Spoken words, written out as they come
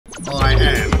I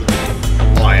am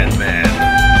Iron Man.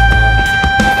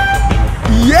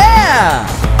 Yeah!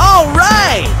 All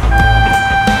right!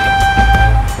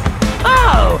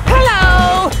 Oh,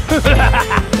 hello!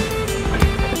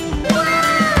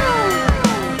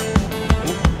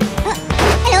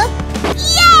 Hello.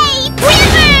 Yay!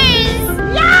 Winners!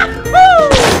 Yahoo!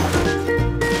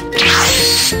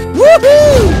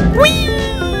 Woohoo! Whee!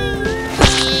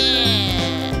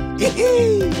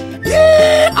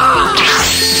 Yeah!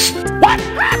 What?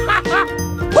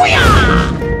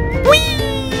 Hoo-yah! Whee!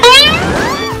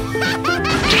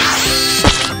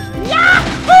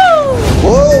 Yahoo!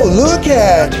 Whoa, look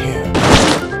at him.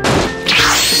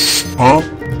 Huh?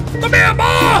 Come here,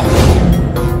 boy!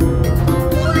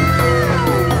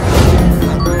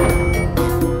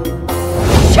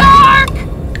 Shark!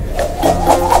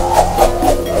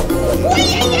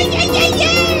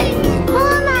 Whee-yay-yay-yay-yay-yay!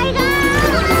 Oh my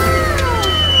god!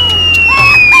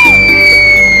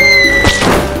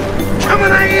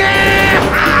 Coming at you!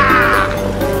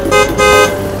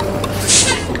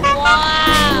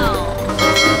 Wow!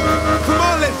 Come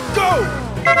on, let's go!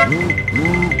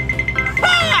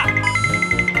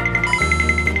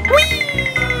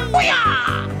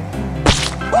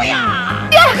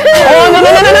 Oh,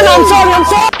 no, I'm sorry, I'm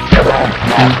sorry!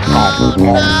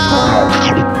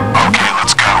 Okay,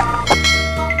 let's go.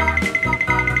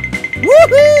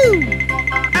 Woohoo!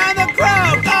 And the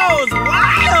crowd goes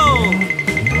wild!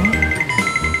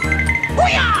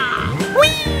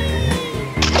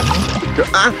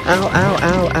 Ow, ow, ow,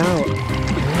 ow, ow.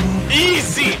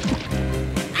 Easy!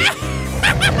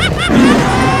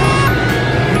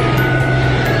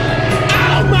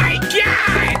 Oh my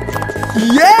god!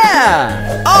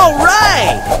 Yeah! All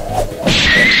right!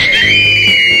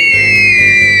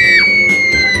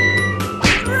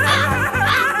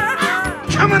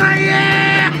 Coming at you!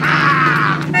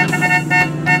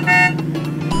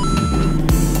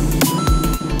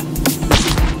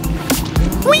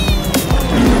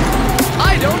 I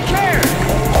don't care!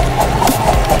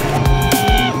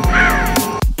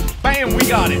 Bam, we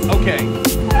got it. Okay.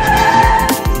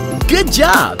 Good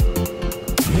job!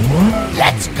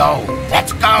 Let's go!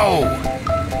 Let's go!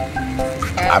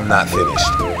 I'm not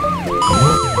finished.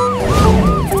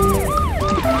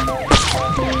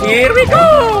 Here we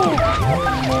go!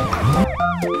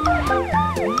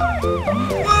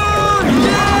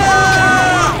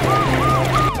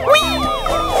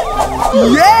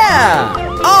 Yeah!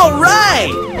 All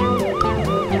right!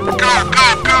 Go, go,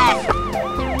 go!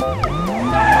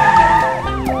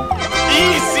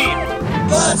 Easy!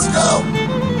 Let's go.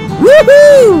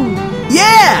 Woohoo!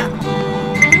 Yeah!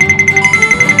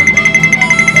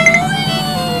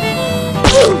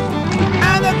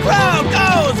 And the crowd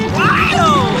goes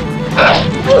wild!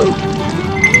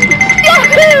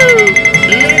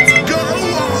 Let's go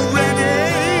already!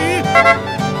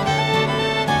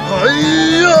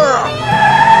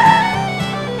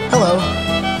 Hello.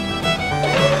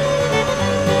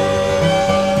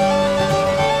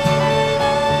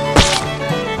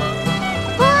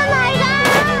 Oh my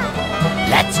god!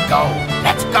 Let's go!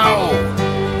 Let's go!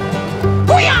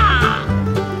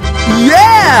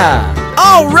 Yeah!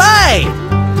 All right!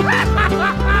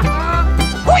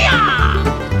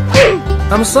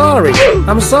 I'm sorry.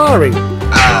 I'm sorry.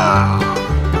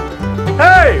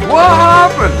 Hey, what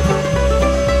happened?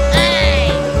 Hey!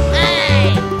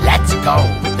 Hey! Let's go!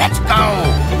 Let's go!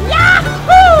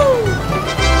 Yahoo!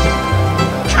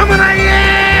 Coming at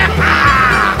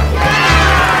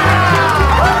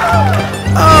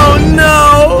Oh no!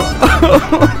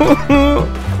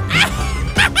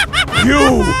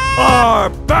 You are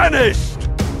banished!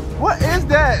 What is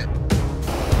that?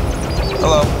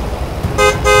 Hello.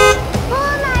 Oh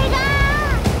my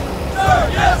god! Sir,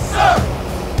 yes, sir!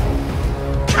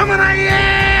 you! Coming at you!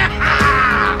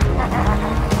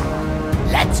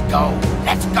 Let's go!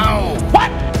 Let's go!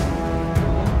 What?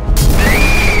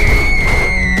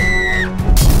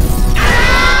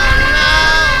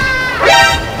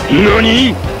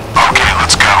 Nani? Okay,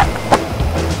 let's go.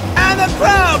 And the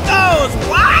crowd goes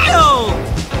wild!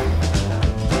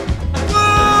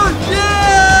 Oh,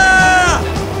 yeah!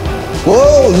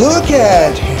 Whoa, look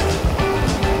at him.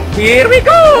 Here we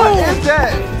go! What is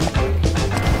that?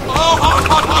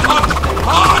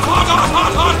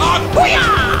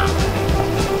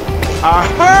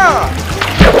 Aha!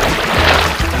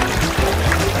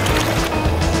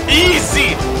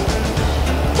 Easy!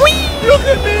 Look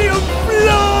at me, I'm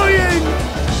flying!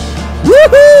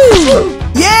 Woohoo!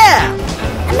 Yeah!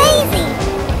 Amazing!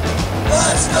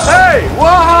 Hey,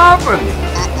 what happened?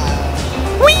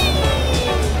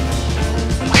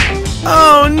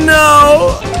 Oh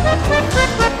no!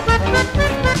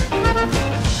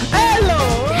 Hello!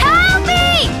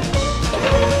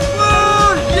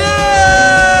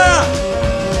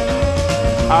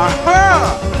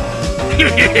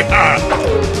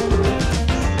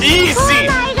 Easy!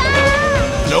 my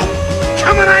God! Nope.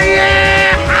 Come on,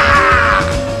 yeah!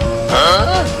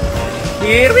 Huh?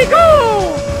 Here we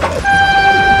go!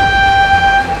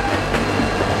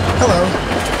 Hello.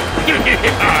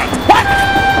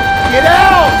 Get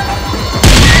out!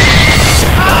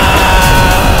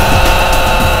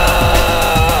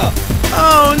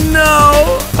 Oh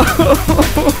no!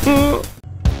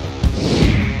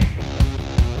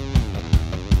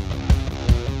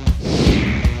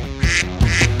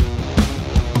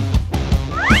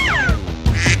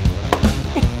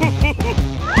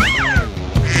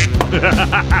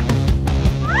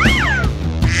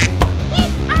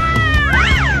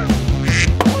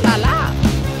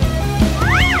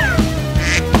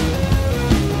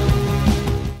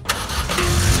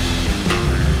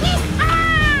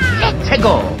 Let's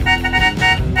go.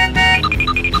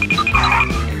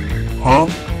 Huh?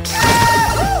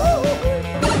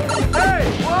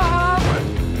 Hey, what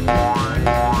happened?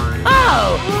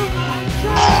 Oh!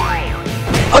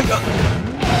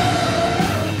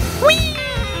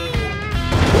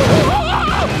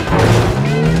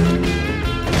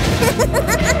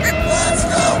 Let's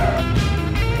go!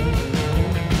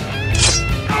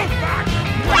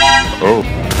 Oh.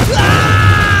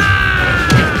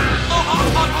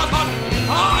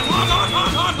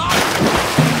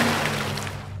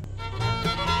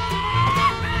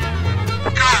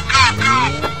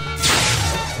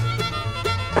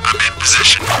 I'm in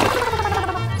position.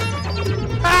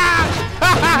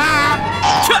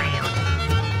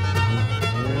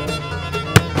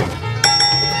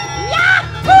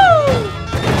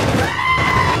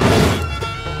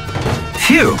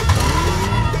 Phew!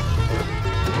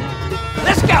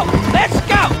 Let's go! Let's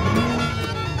go!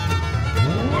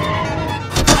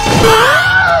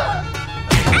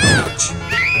 Ouch!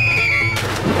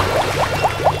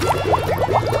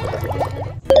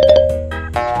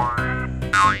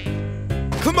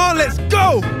 Come on, let's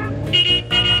go!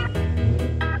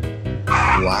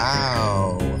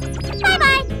 Wow.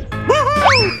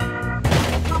 Bye-bye!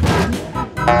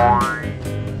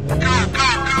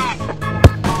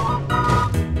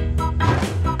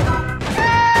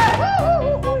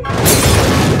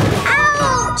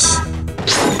 Ouch!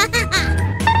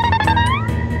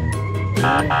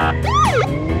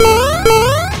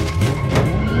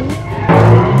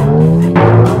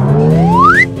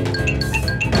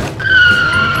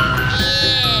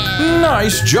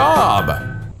 Nice job!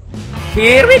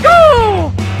 Here we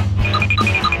go!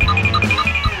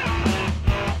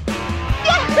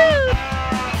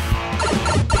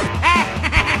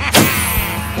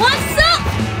 What's up?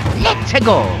 Let's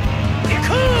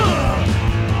go!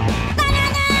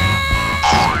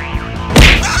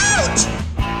 Ouch!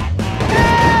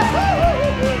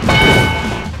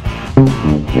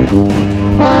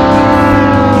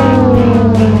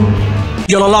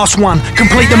 You're the last one.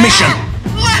 Complete the mission.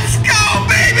 Let's go,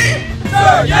 baby!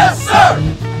 Sir, yes, sir!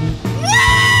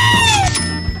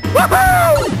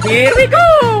 Here we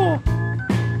go!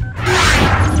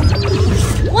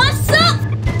 What's up?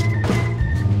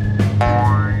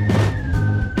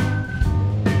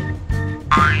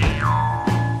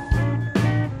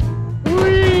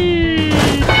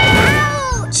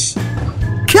 Ouch!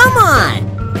 Come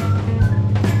on!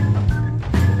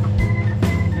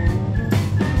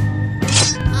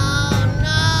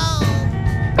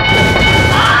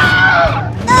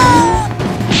 Oh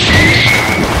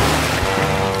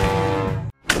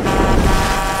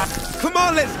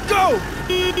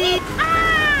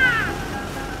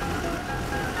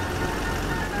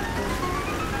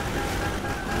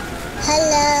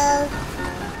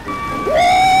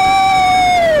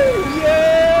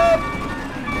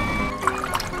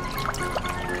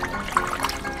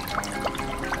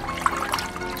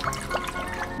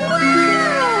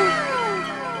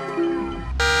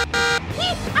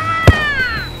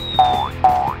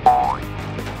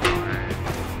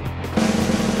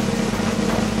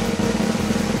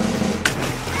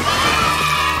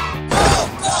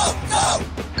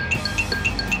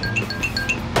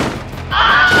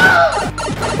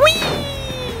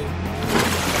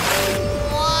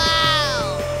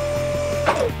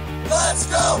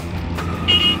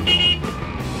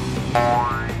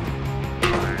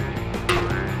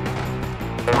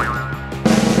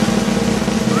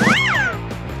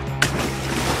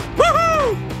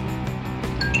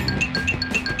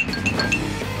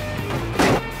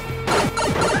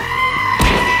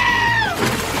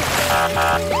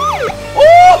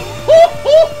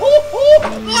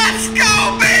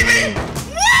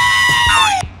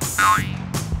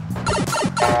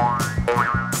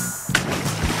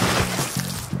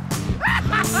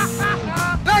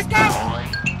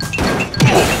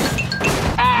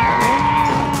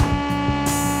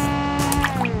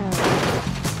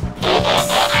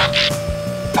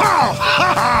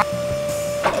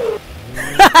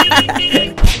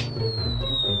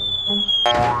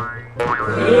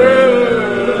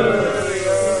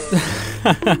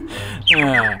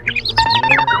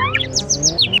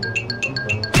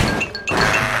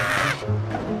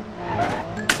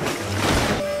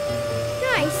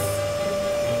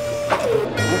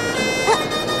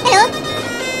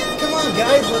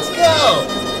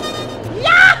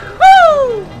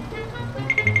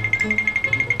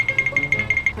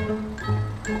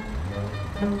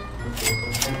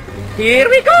Here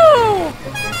we go!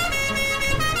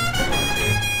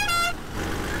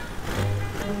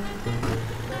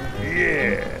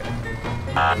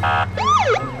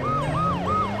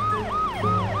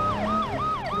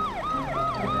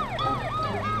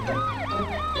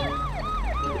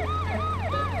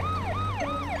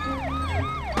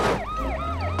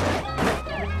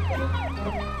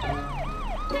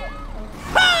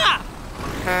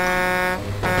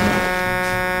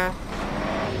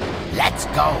 Let's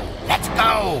go! Let's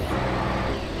go!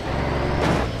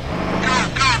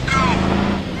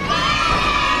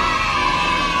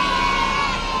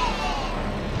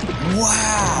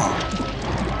 Wow!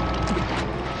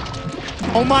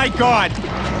 Oh my God!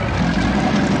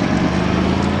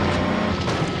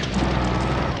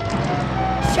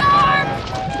 Shark!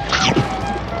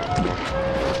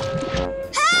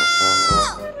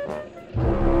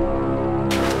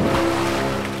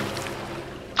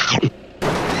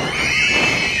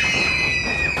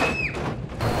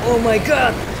 Oh my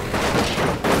god!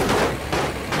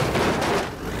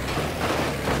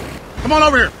 Come on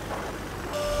over here!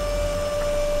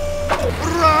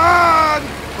 Run!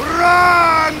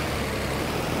 Run!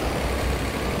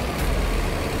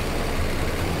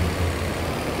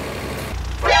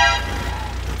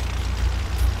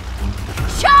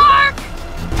 Shark!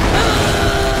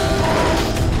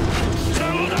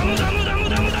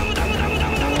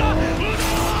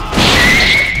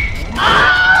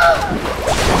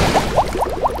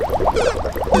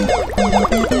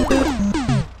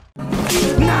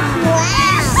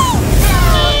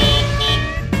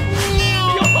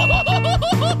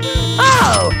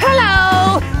 Oh,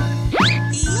 hello!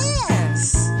 Yes!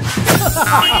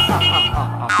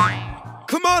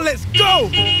 Come on, let's go!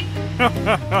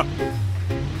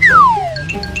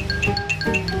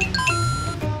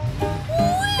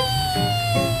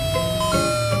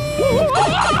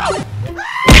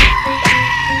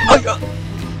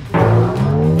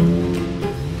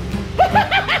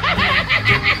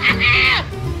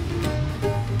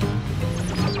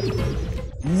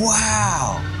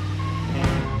 Wow!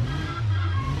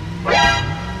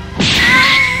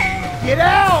 Get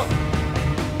out!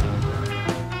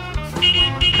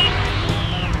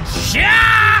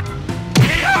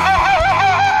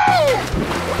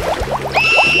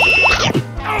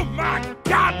 Oh my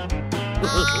God!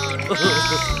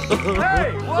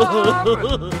 Hey, what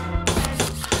happened?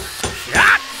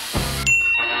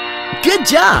 Good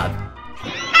job!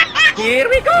 Here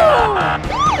we go!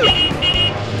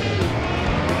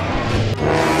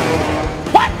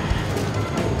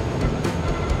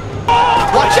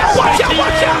 Watch out! Watch out!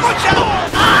 Watch out! Watch out!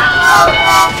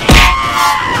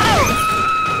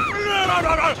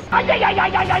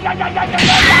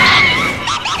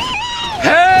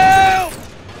 Help!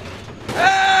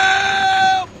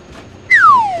 Help!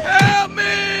 Help me!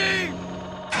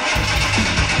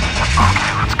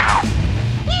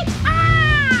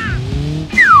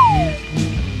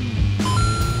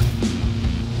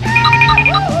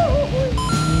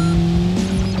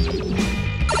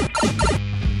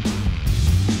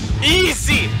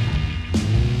 Easy!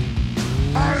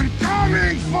 I'm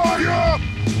coming for you!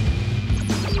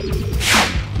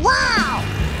 Wow!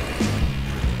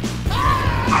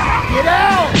 Get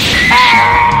out!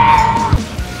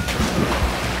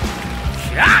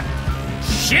 Shot!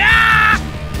 Shot!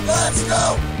 Let's go!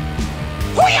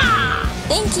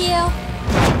 Thank you.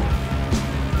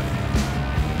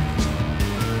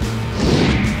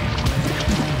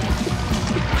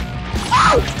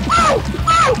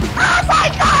 Oh my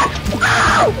God!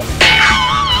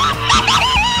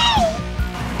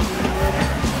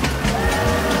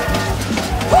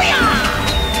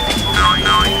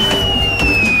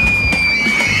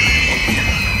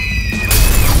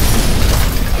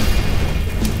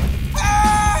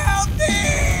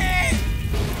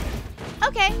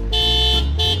 Okay.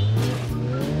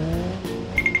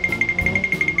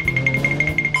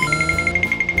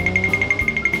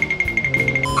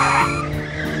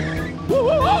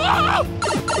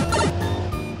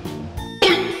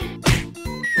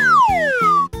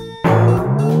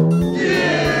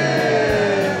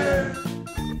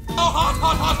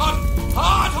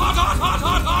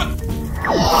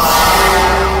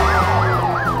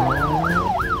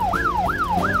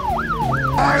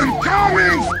 I'm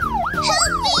coming!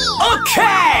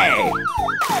 Okay!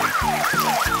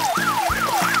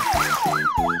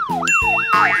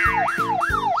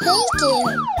 Thank you.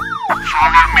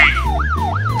 Follow me!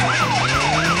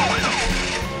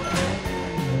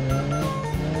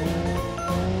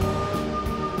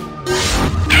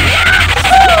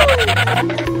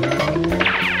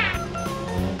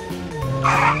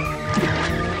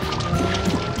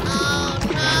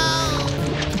 Oh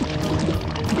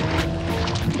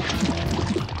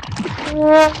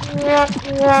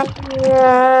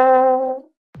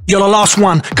You're the last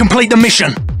one. Complete the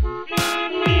mission.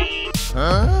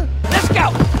 Huh? Let's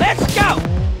go! Let's go!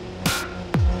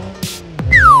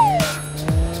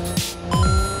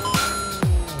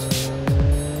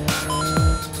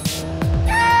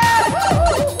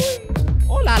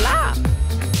 Oh la la!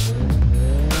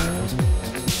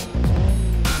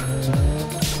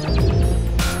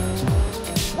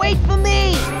 Wait for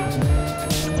me!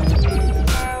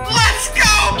 Let's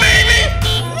go, baby!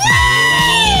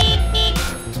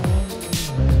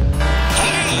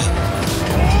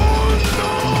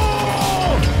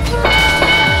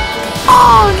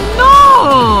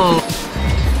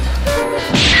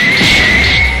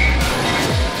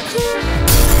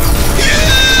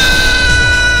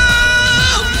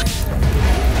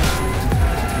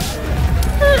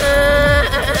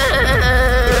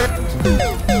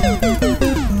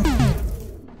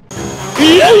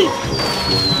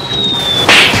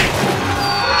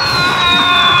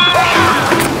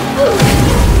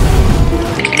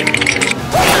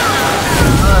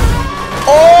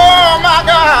 Oh my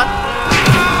God!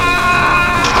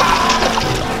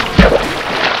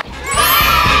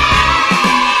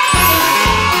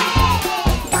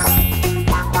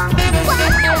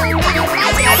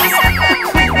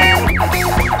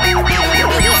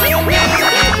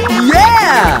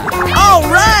 Yeah! All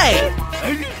right!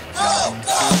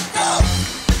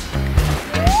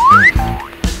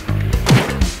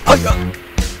 Go, go, go!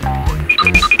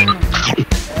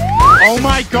 Oh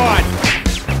my God!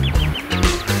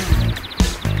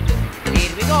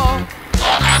 Here we go.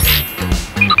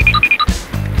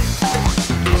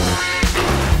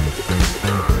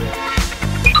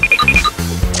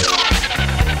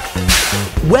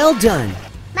 Well done!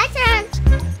 My turn.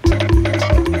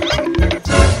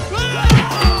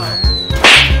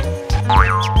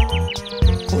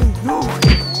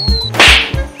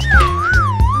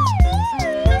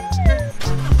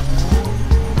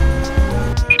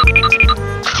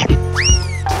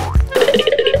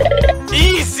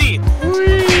 Easy!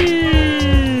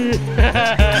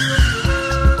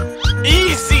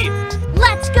 Easy!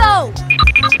 Let's go.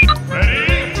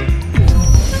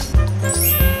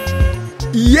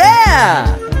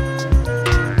 Yeah!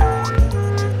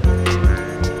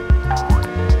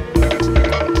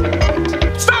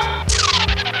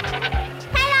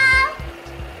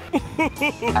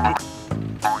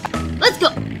 Let's go.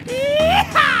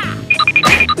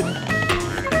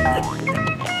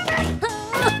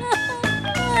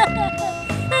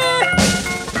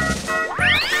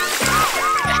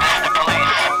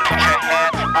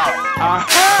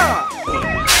 Aha!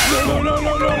 No, no, no,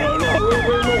 no, no, no!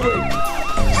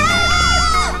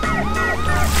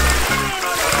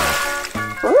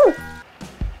 Wait.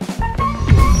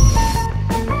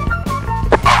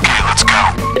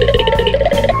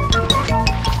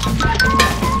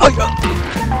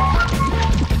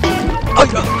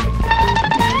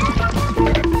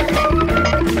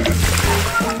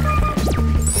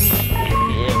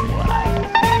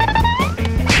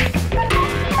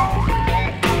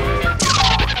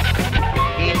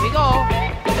 Here we go.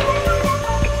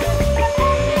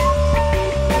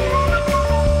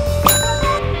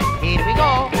 Here we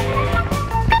go.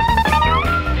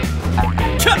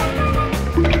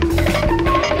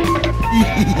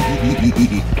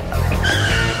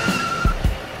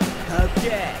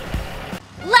 Okay.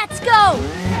 Let's go.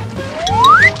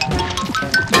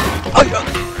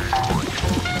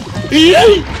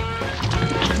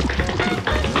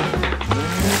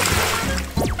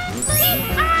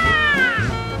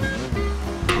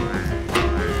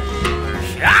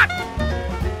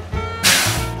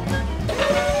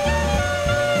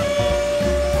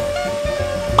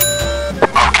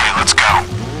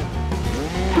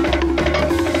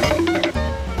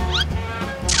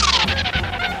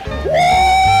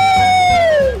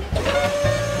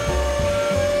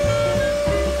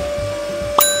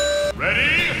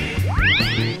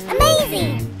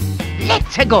 Amazing.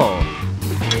 Let's go.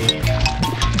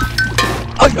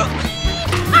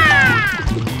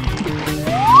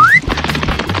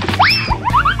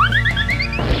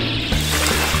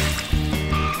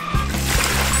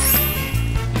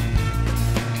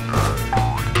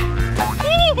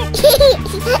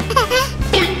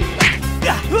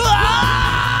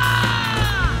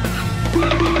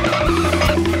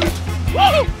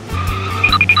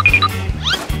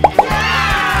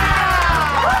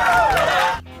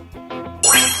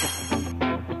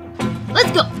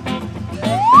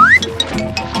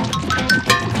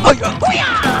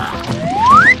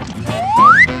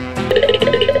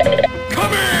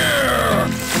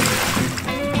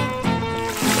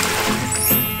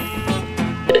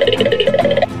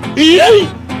 Let's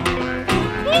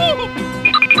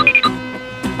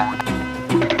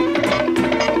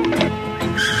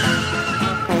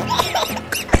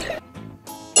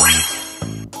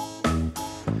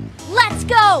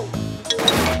go!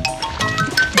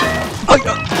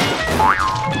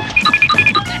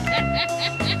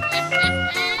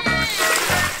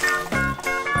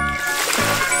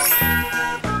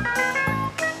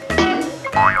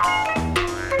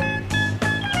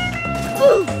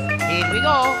 Here we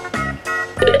go.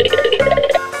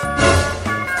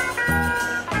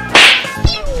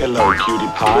 Hello,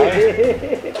 cutie pie.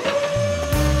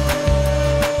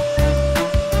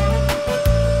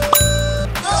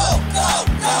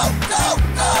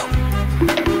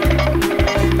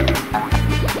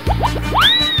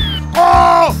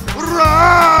 Oh,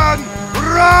 run!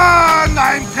 Run!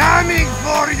 I'm coming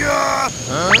for you!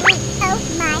 Oh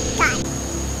my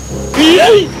god.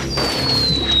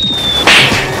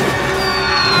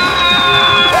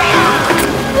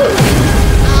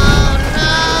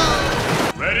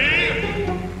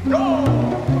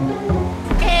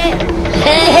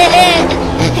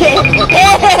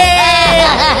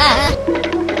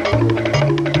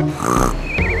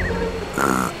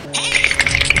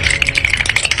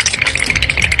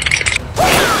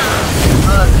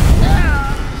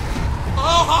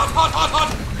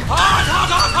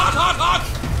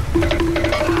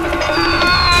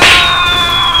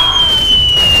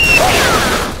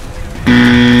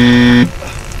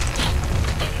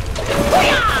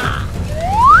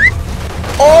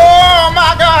 Oh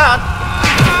my god!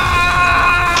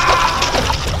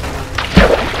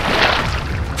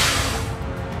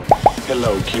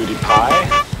 Hello, cutie pie.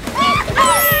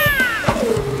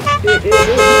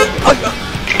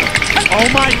 Oh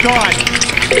my god!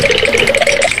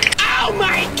 Oh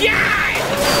my god!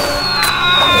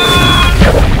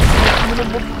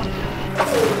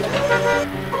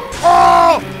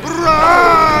 Oh,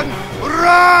 run!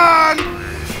 Run!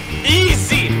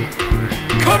 Easy!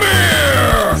 Come here!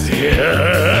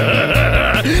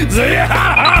 Aha!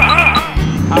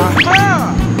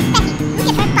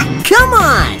 Come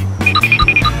on!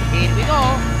 Here we go.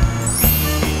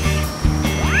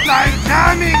 I'm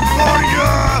coming for you!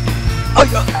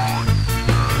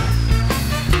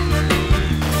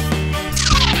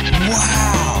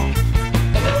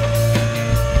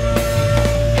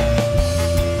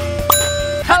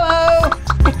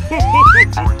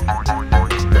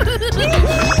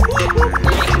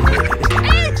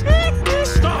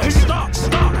 Stop!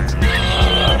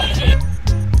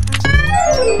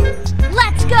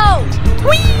 Let's go!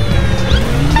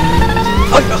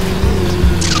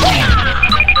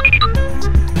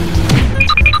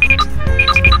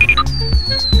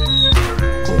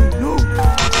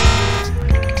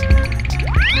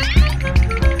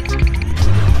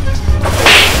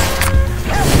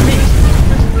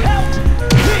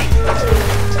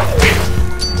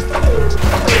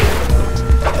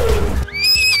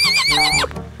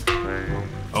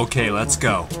 Okay, let's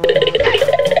go.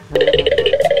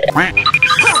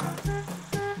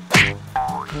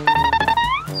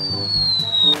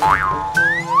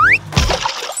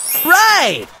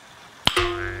 Right!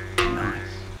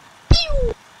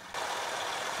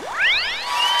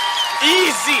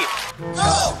 Easy!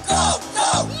 Go, go,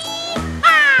 go!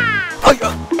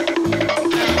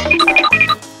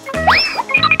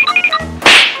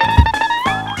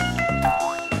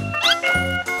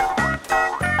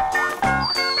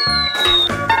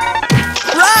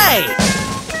 Right!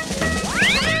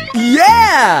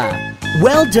 Yeah!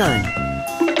 Well done.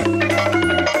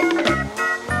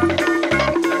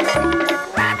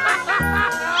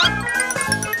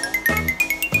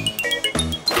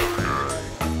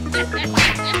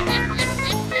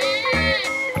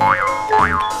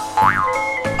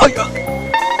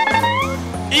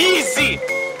 Easy!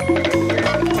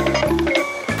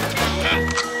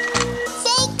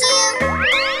 Thank you!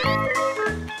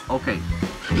 Okay.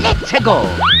 Let's go.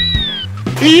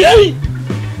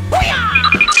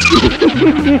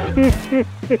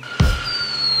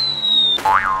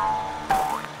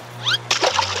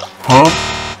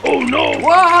 Oh no!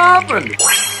 What happened?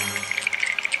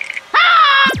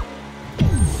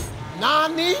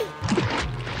 Nani?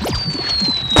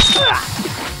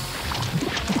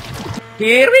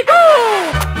 Here we go.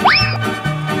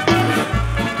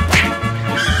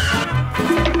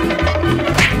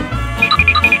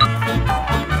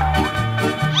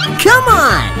 Come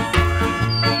on!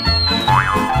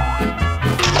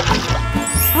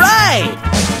 Right!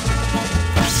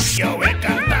 Yo voy a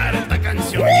cantar esta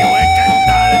canción, yo voy a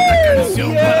cantar esta canción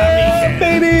para mi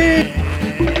gente.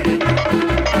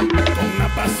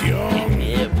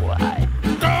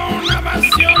 Con una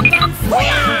pasión tan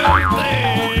fuerte.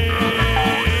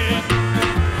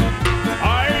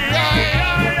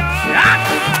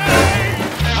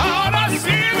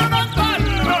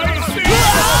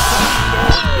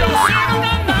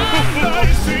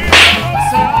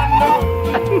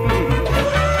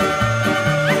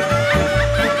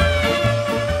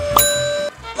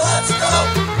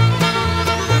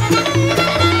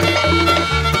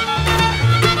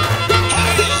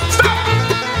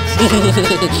 What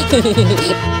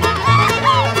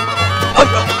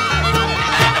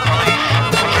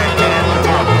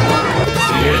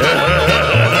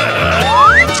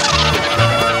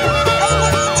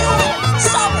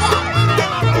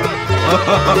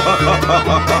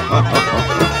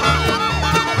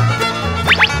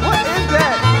is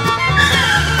that?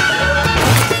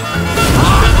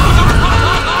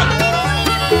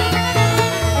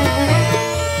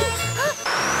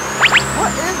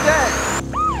 What is that?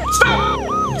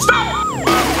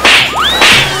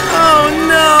 Oh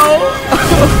no!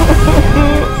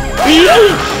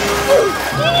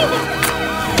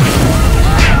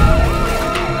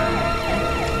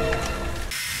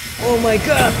 Oh my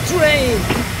god, train!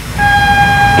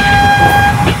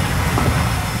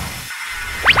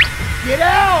 Get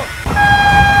out!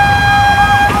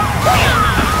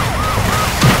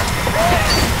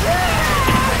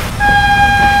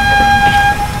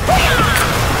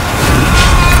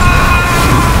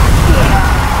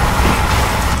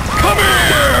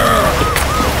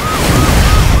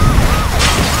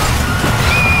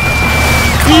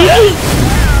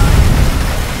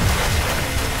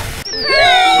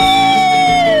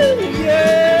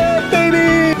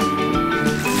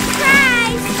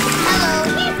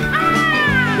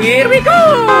 Here we go!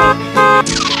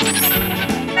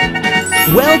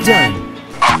 Well done!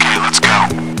 Okay, let's go.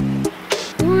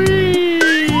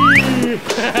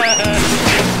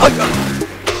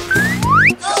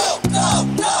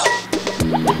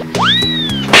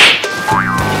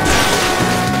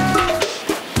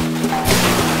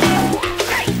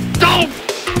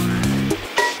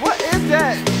 What is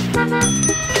that?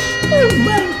 Oh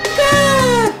my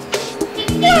god!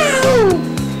 No!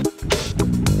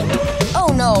 Oh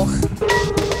no.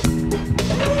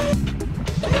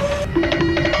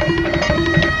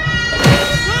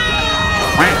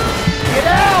 Get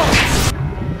out!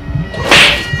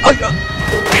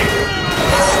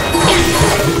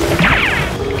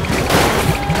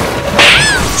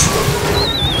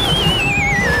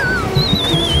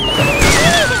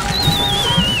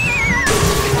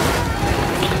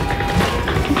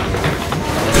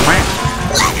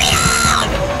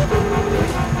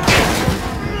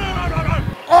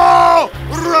 Oh,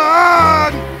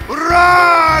 run!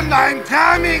 Run! I'm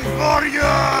coming for you!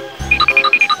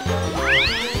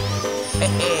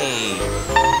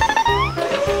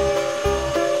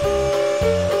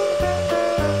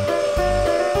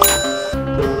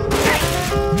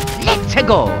 Let's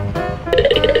go.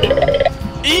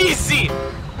 Easy!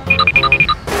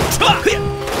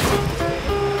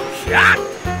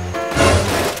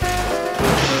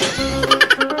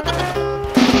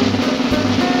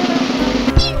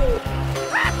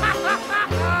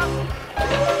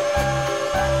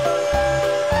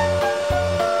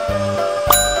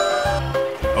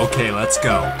 Okay, let's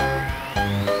go.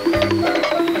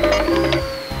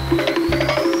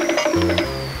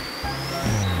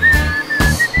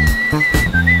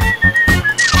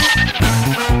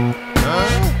 Huh?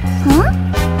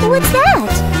 What's that?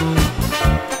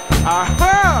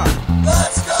 Aha!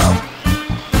 Let's go!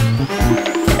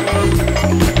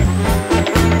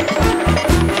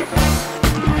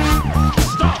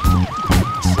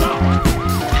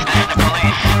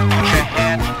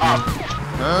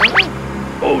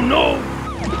 Oh no!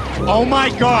 Oh my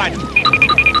god!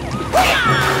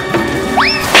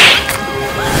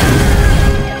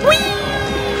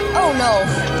 Oh no.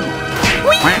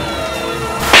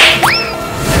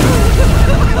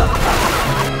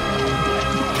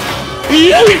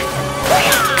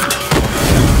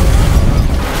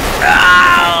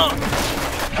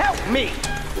 Help me!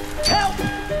 Help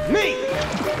me!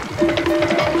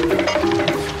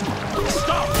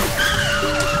 Stop!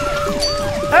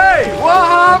 Hey, what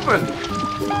happened?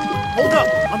 Hold up!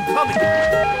 I'm coming!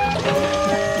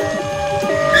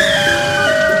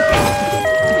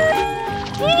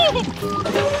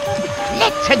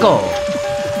 Let's go.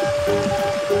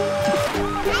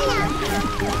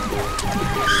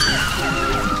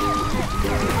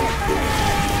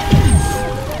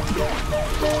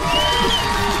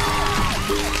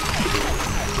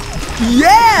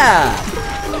 Yeah!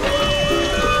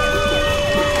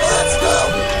 Let's go!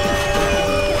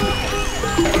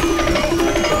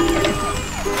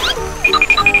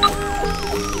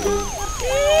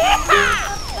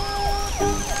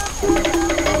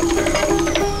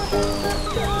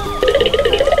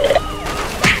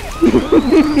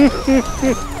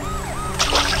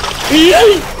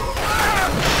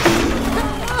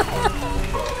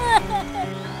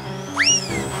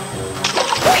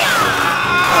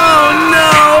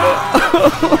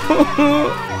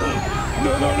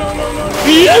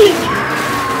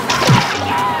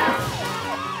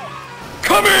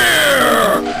 Come here!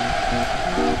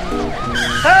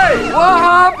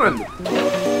 happened?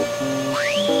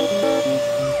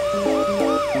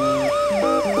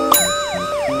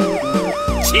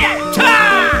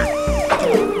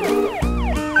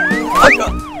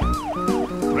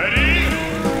 Ready?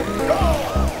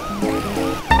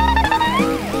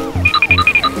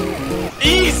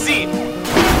 Easy!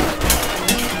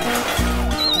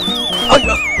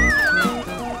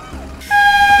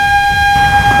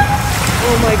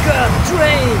 Oh my god,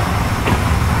 train!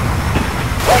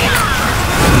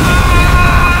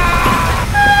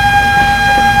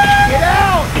 Get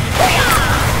out!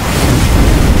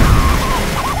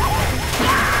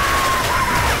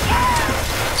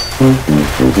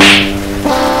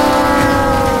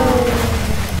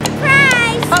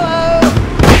 Surprise!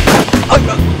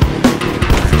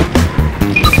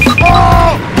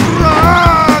 Oh,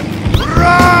 run!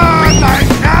 Run! I'm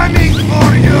coming for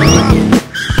you!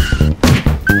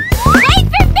 Wait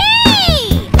for me!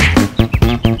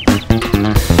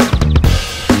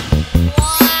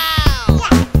 Wow!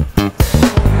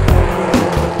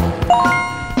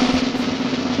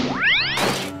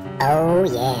 Oh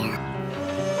yeah.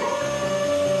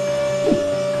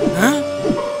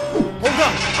 Hold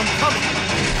up, I'm coming.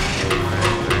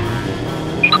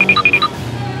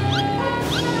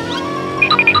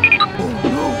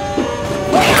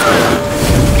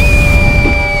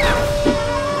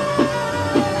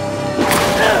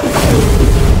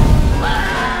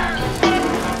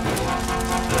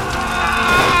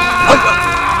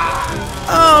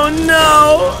 Oh no!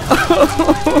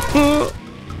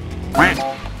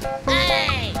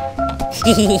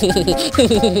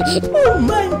 Oh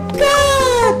my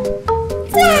god!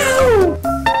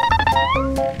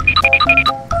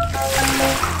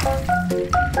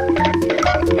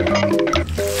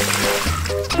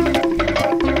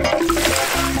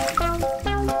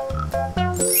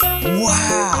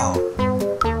 Wow!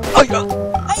 Wow!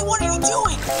 Hey, what are you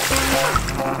doing?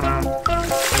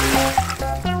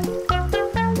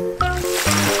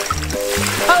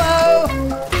 Hello!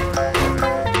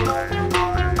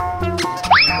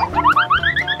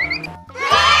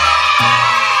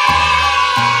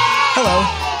 Hello.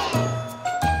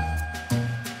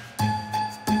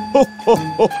 Ho, ho,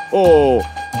 ho, ho.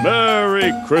 Merry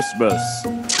Christmas.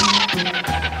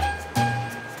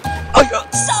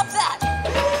 Stop that!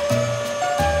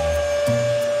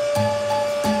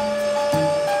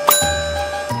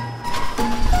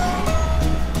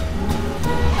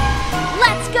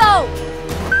 Let's go!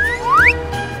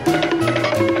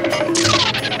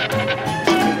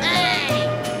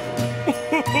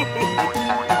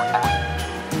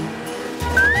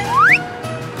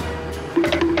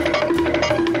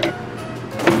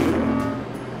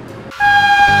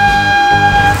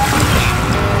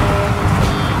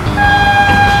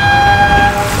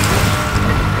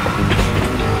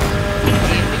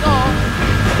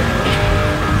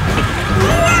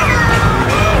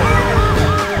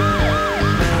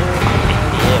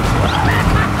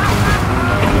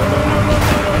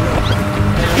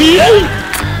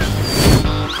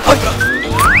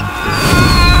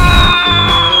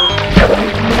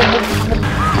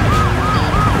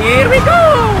 Here we go!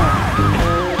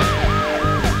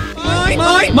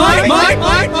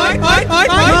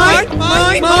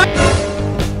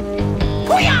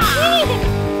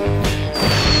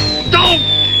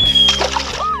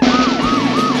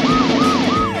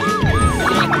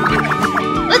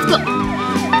 Let's go!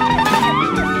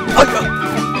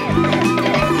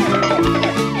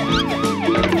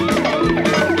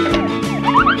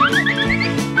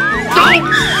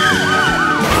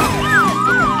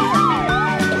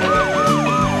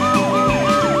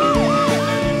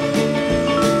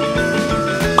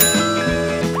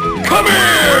 Come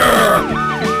here!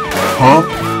 Huh?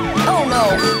 Oh no!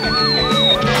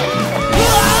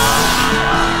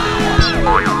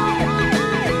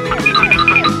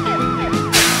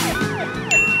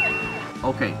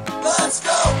 Okay. Let's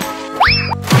go!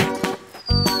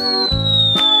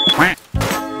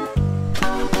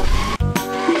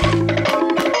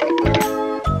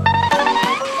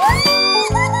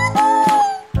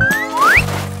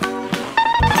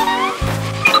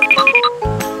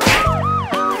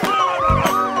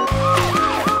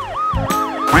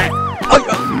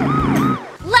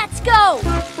 Let's go!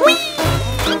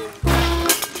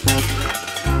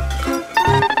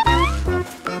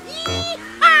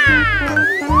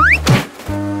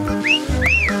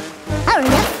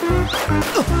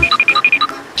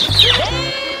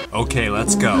 Okay,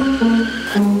 let's go.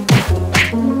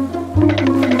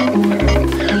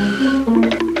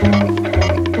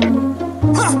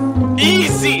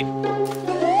 Easy!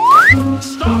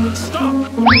 Stop! Stop!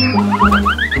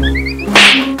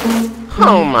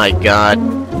 Oh my god.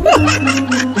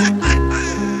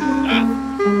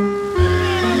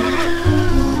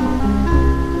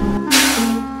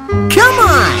 Come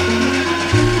on!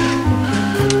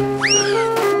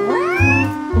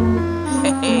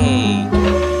 Hey.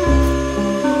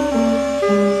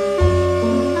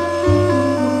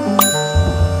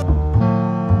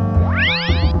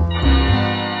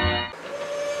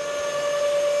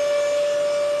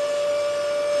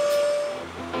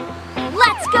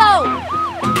 Let's go!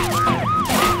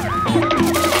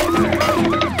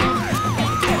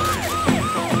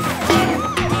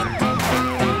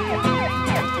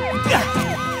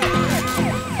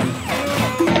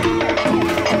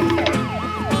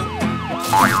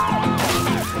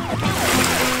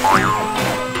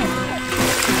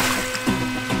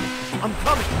 I'm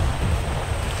coming.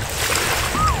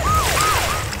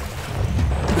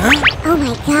 Oh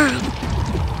my god.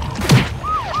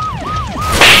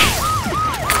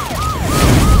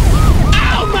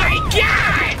 Oh my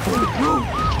god!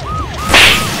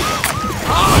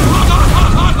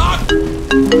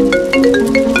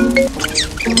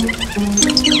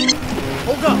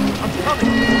 Hold up. I'm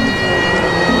coming.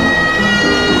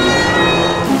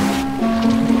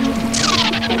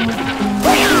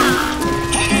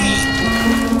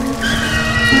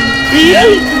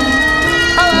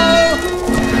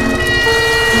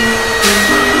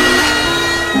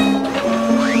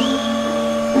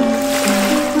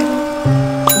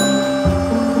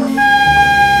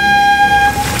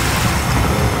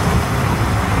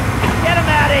 Get him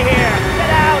out of here! Get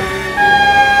out!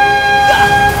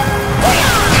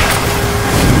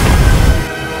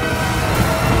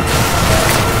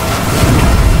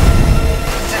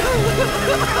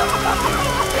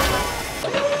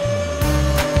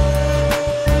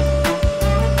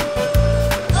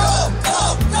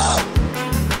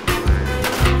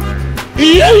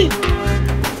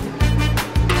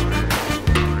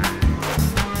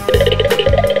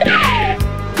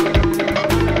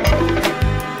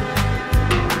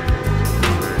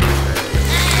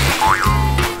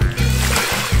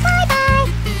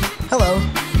 Hello.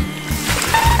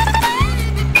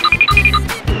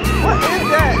 What is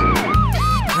that?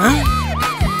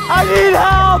 I need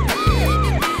help!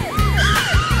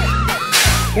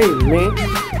 Hey man,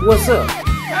 what's up?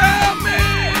 Help me!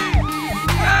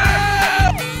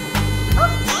 Help!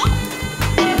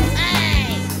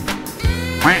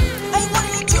 Hey, what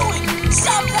are you doing?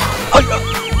 Stop that!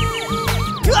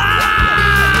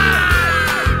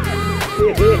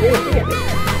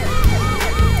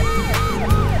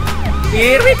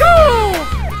 Here we go!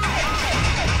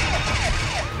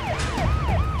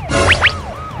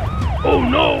 Oh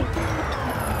no!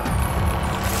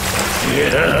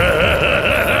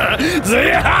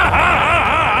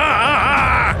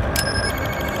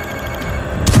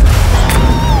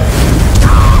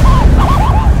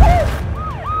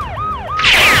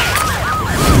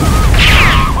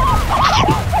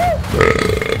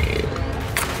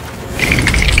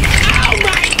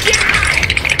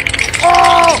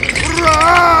 Oh,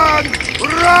 run!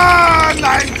 Run!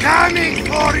 I'm coming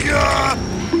for you!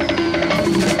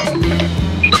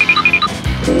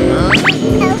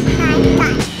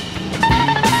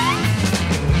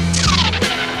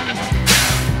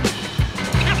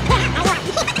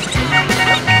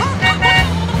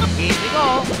 Here we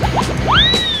go!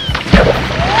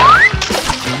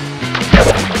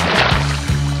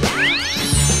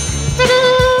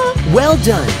 Well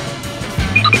done!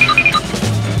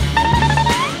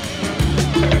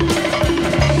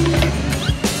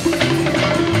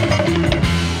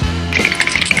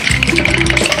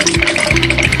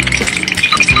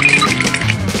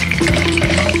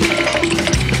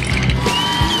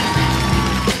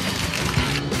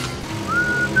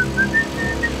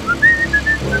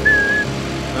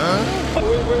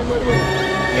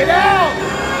 Get out!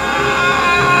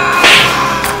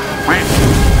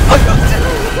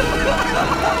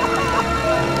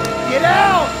 Get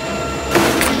out!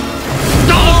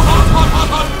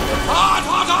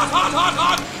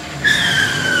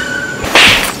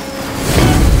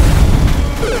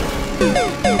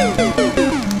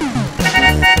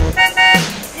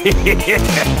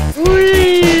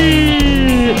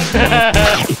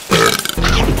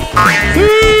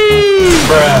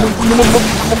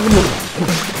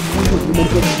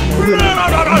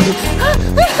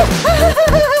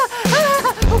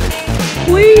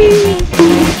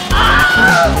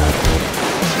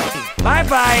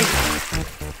 Bye-bye!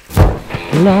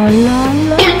 La la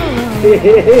la.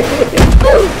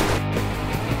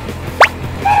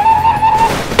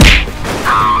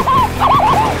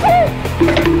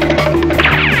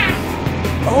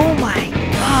 Oh my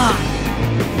god!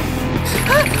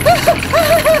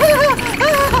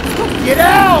 Get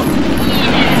out!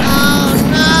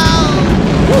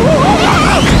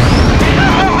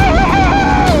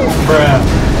 Bruh.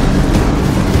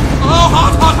 Oh,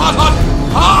 hot, hot, hot, hot!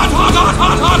 Hot, hot, hot,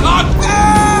 hot, hot, hot!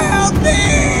 Help me!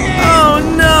 Oh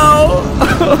no!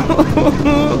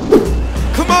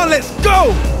 Come on, let's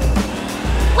go!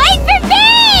 Wait for me!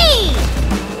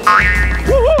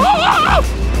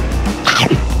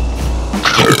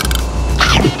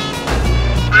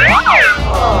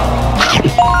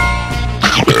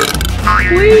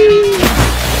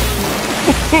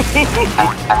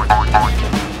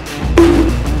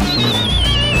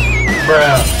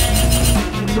 Bruh.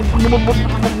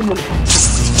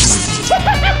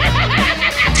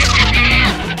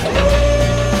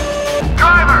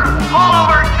 Driver, pull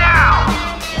over now!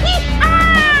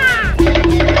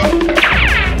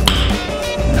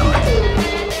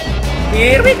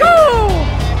 Here we go!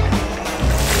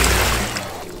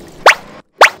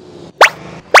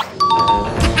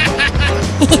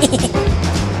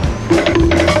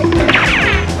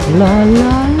 La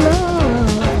la la.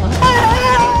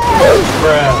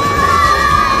 Bruh.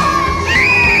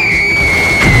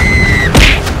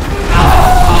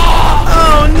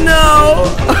 Oh no!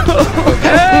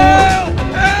 Help!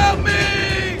 Help me!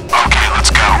 Okay,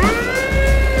 let's go.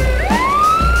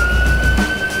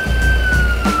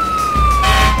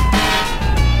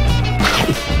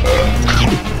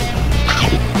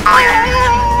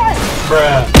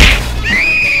 Bruh.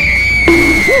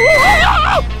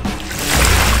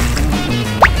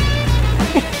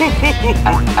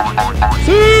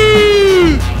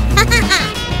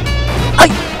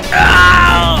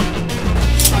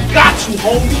 Got you,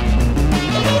 homie!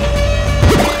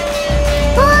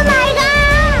 Oh my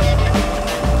god!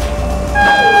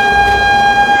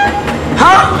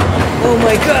 Oh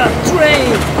my god,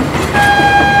 train!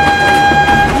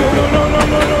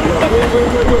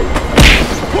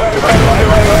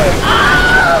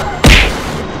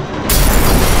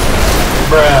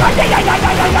 Bruh.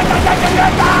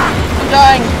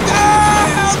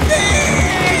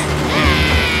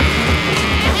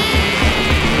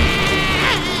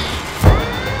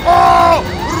 Oh,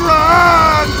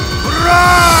 run!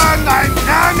 Run! I'm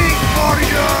coming for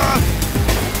you!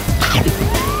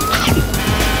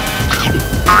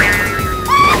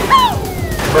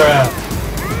 Bruh.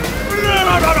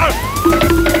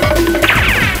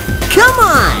 Come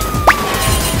on!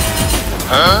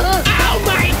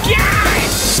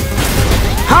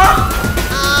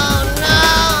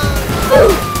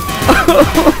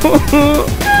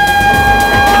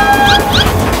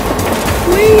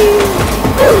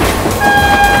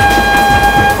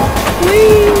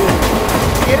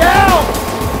 Get out!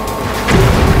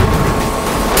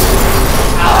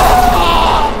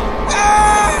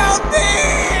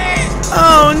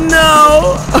 Oh no!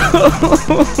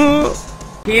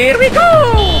 Here we go!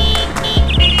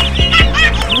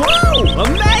 Wow!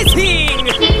 Amazing!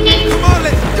 Come on,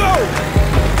 let's go!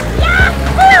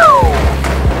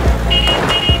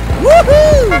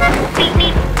 Woohoo!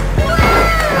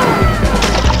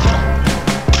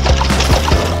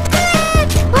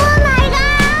 Oh my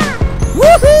god!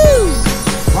 Woohoo!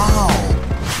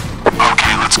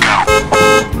 Okay, let's go.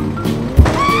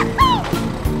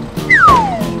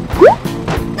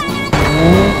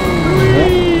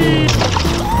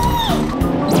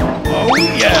 Oh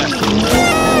yeah.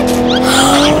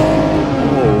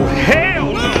 Oh hell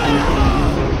no.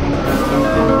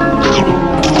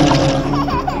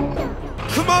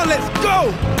 Come on, let's go!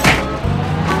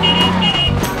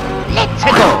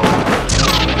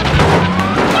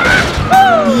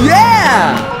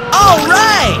 Yeah! All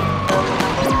right!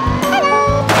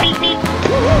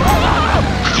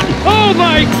 Oh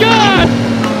my god!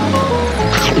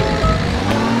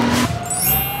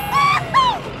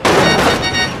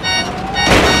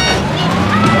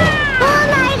 Oh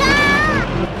my god!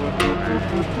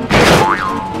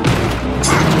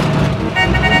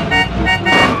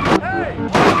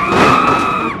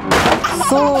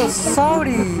 So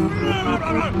sorry.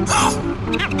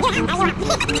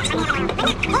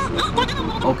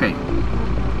 Okay.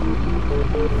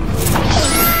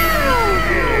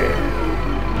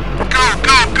 Go,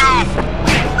 go, go!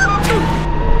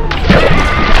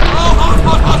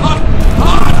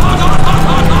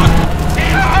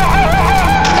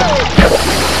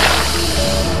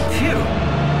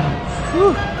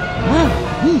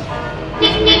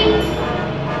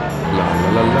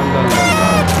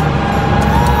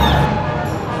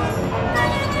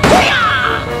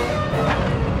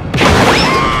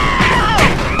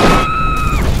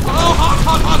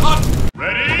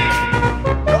 Ready?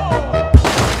 Go!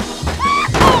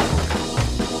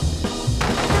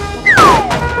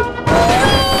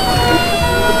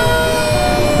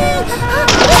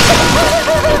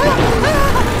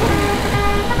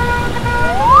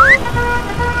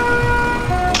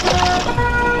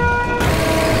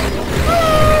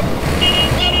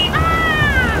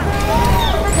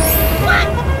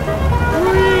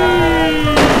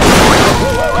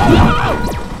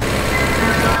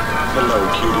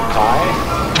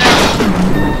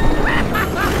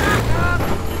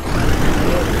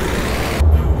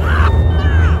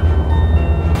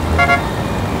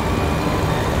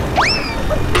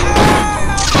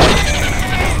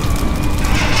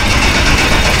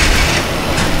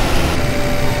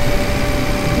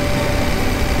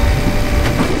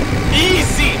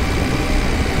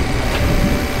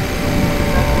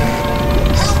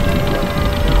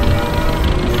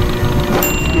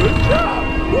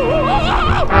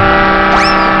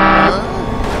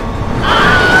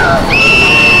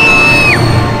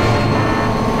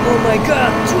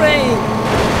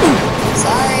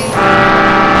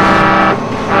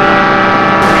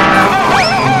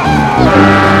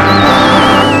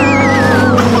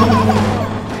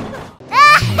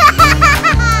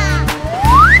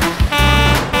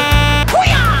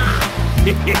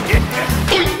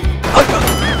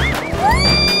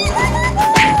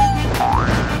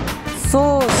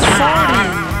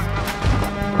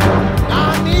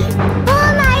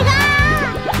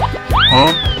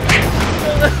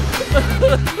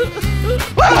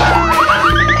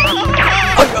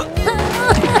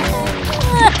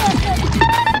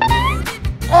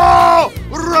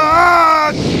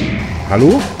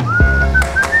 Hallo?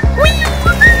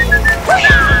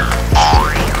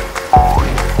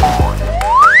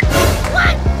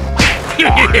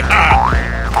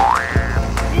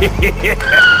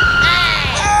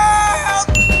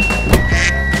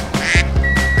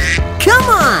 Come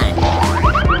on!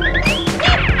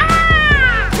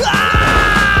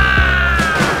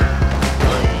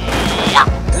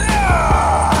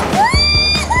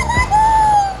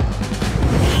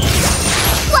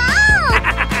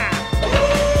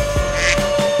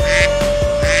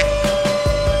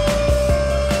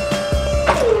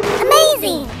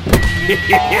 Amazing!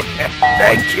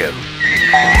 Thank you.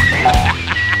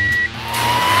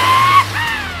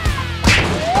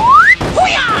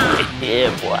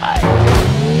 Yeah, boy.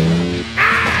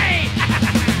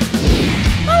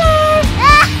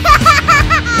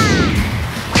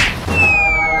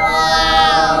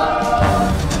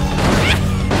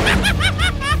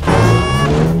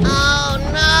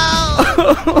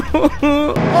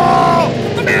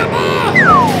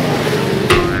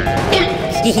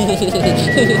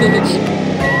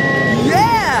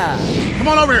 Yeah! Come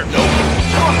on over here. No.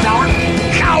 Come on, coward.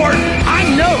 Coward. I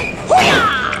know.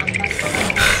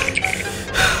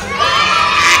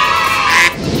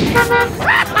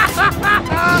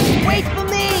 Wait for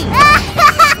me!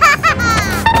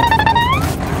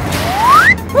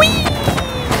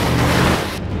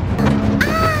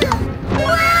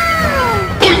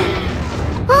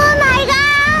 Oh my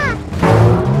god!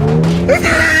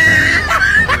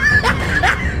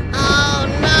 Oh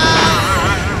no!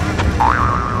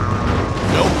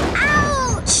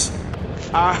 Ouch!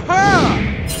 Aha!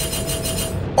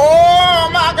 Oh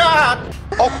my God!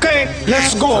 Okay,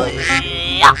 let's go.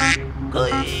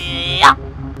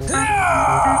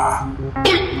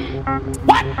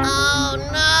 Oh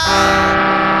no!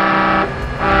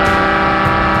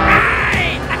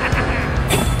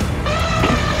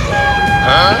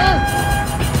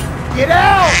 Get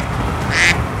out!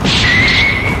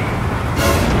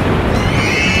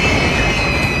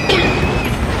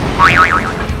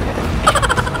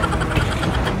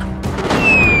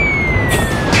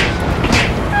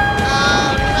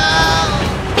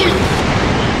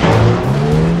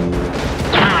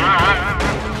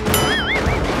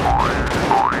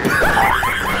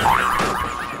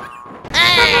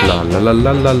 La la la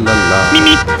la la la la.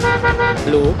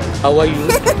 Hello, how are you?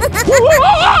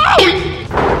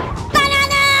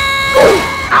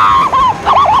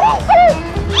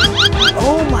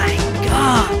 Oh my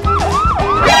god!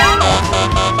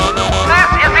 This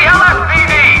is the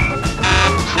LSPD!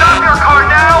 Stop your car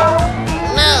now!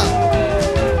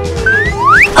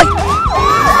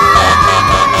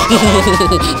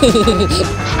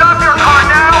 Stop your car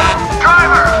now!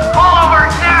 Driver, pull over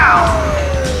now!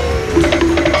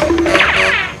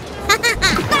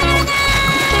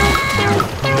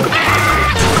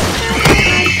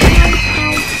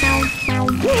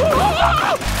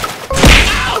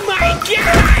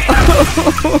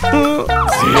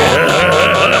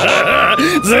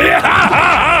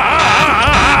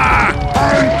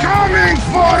 I'm coming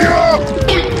for you!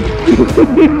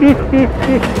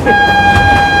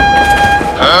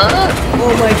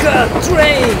 Oh my god,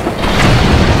 train!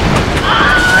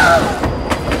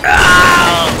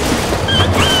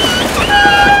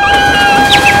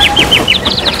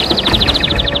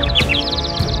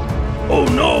 Oh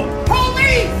no!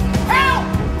 Police! Help!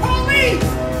 Police!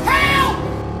 Help!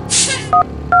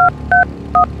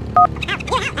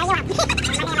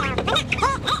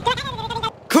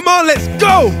 Come on, let's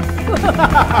go!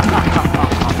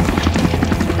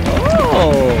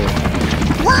 Oh!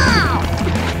 Wow!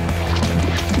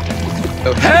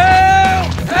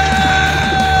 Help!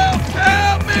 Help!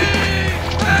 Help me!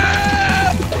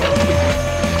 Help!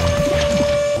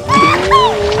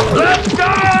 Let's go!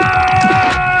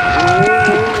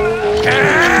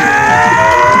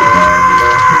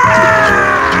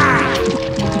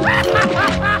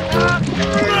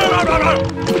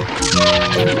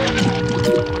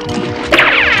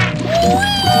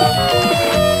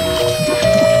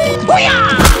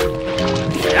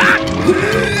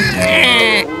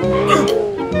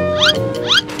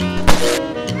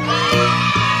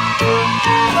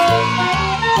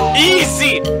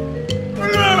 Easy!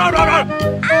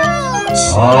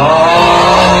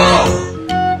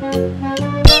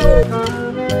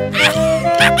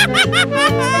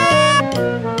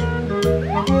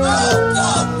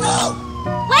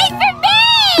 Wait for me!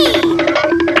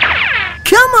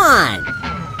 Come on!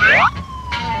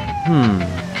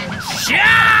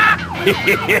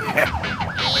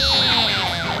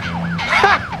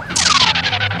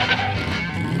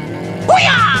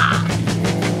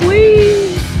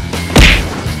 Whee!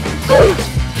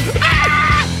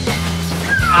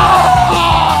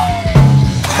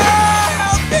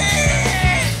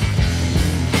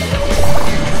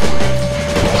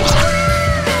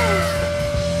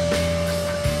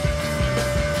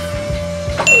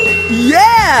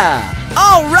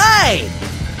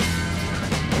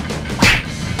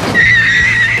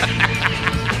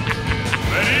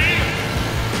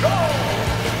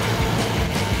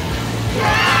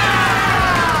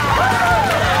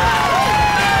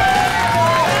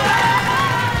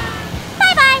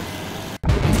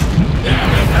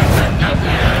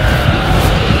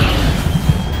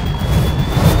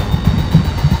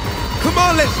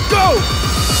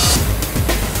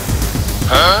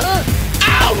 Huh?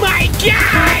 Oh my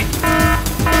god!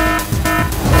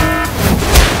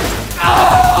 Oh,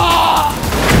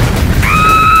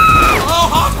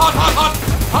 hot, hot, hot, hot!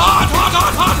 Hot, hot,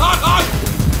 hot, hot, hot, hot!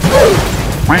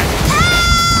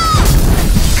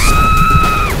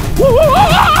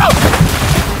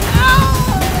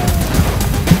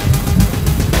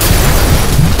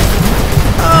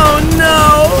 Oh no!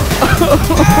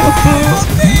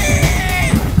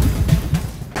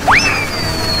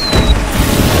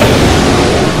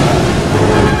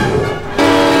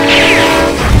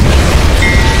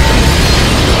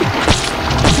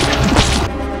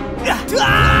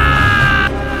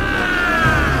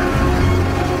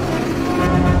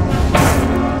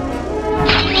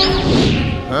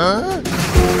 Huh?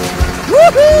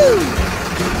 Woohoo!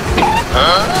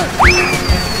 Huh?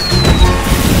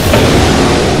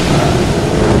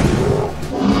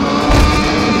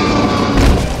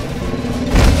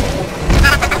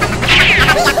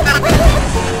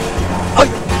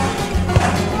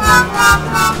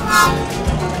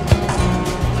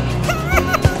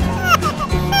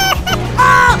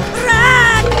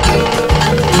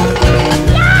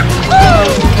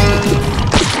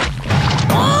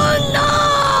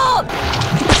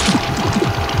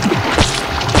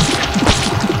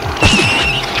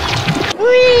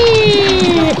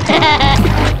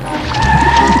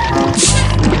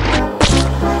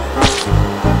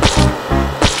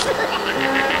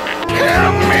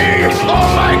 Help me! Oh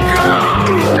my god!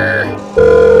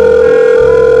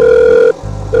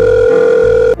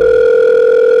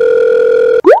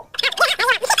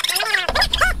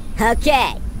 Okay.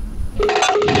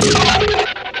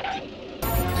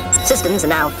 Systems are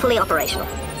now fully operational.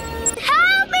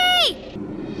 Help me!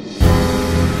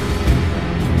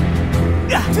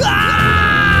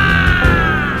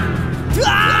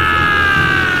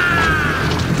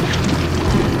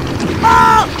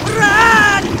 Oh,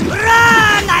 run!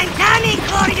 Run! I'm coming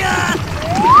for you!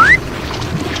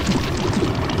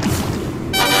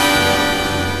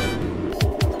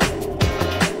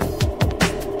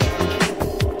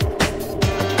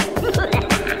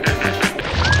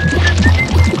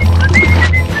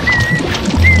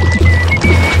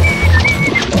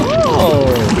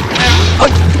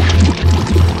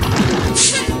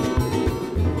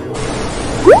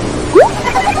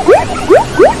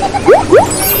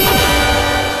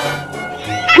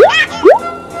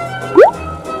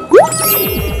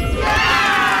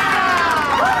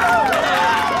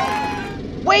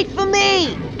 Wait for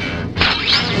me!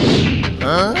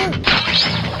 Huh?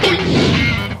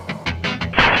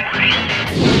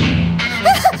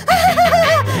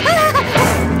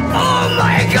 Oh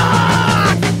my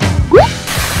god!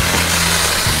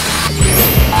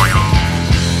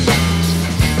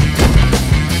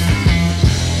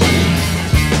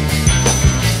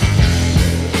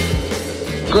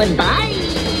 Goodbye!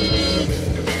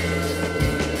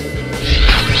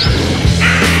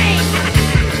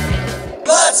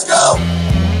 Let's go!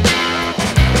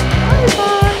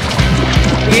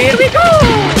 Here we go!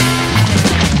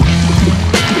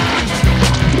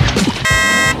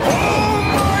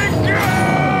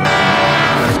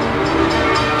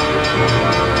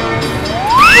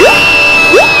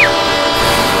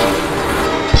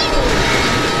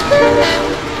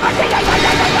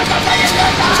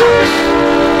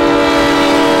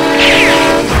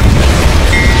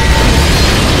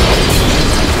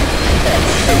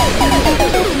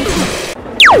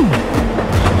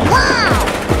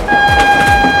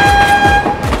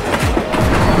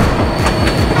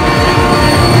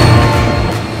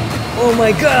 Oh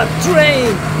my god,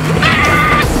 train!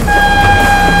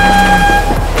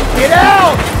 Get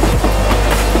out!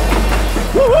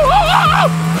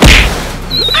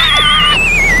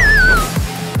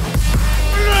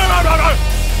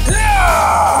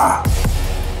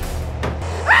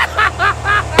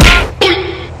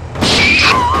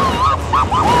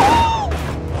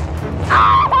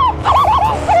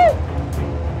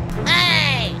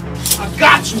 Hey! I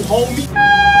got you, homie!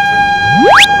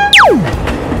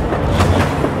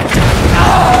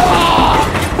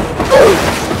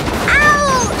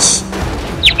 Ouch!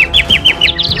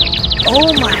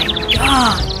 Oh my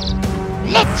god!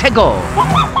 Let's go!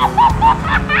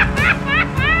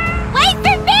 Wait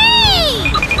for me!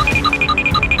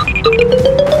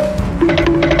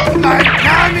 I'm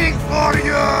coming for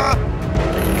you!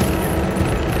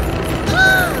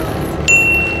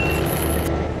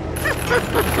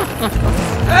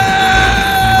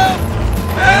 Help!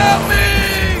 Help me!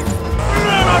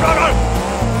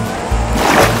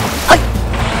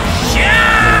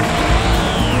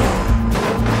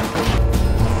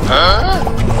 Huh?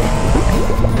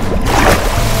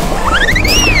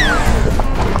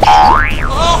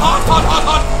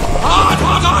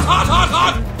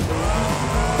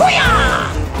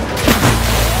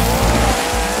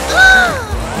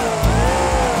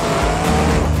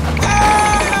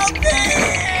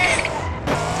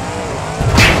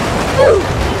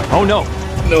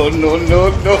 No, no, no,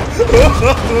 no.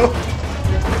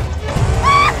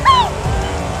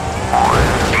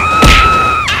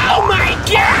 Oh my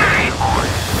god!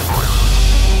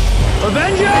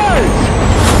 Avengers!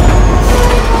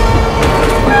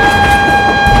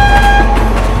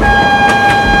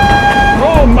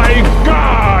 Oh my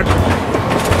god!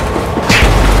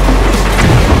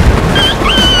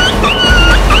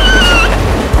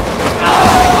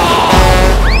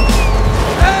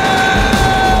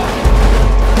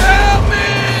 Help me!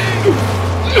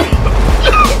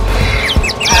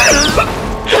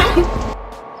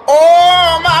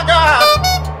 Oh my god!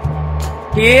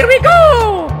 Here we go!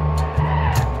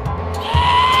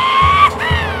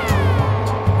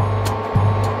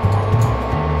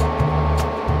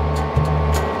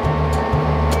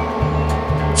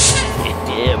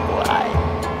 Yeah, boy.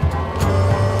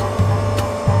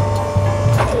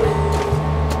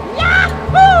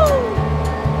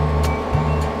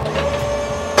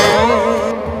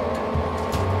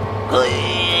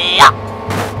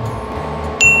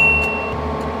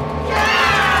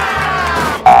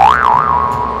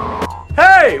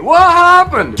 Hey, what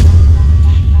happened?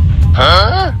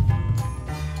 Huh?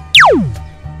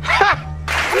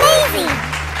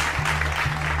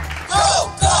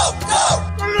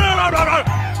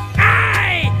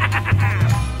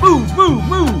 Move, move,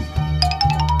 move!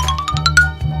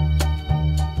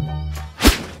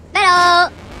 Hello.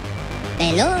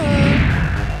 Hello.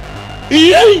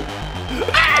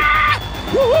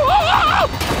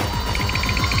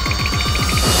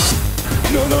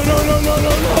 No, no, no, no, no,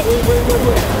 no, no.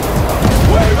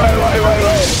 Wait.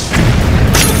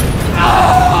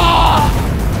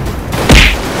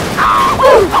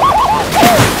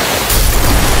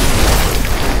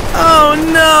 Oh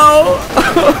no!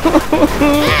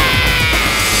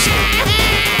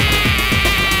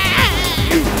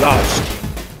 You lost.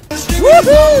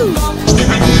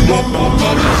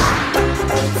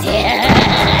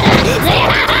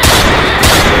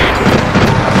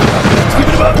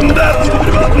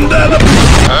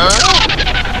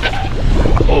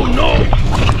 Oh no.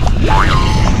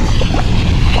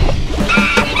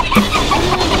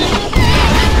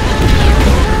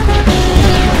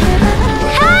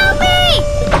 Help me!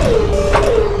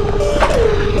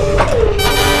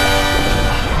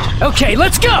 Okay,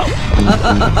 let's go!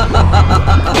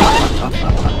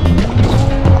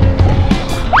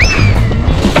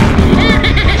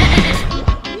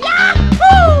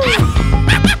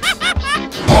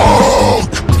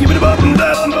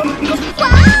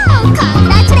 Wow!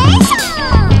 Congratulations!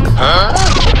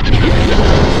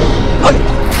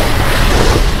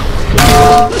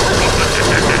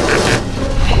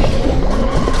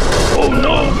 Oh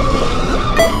no.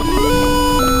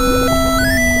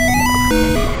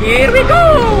 Here we go!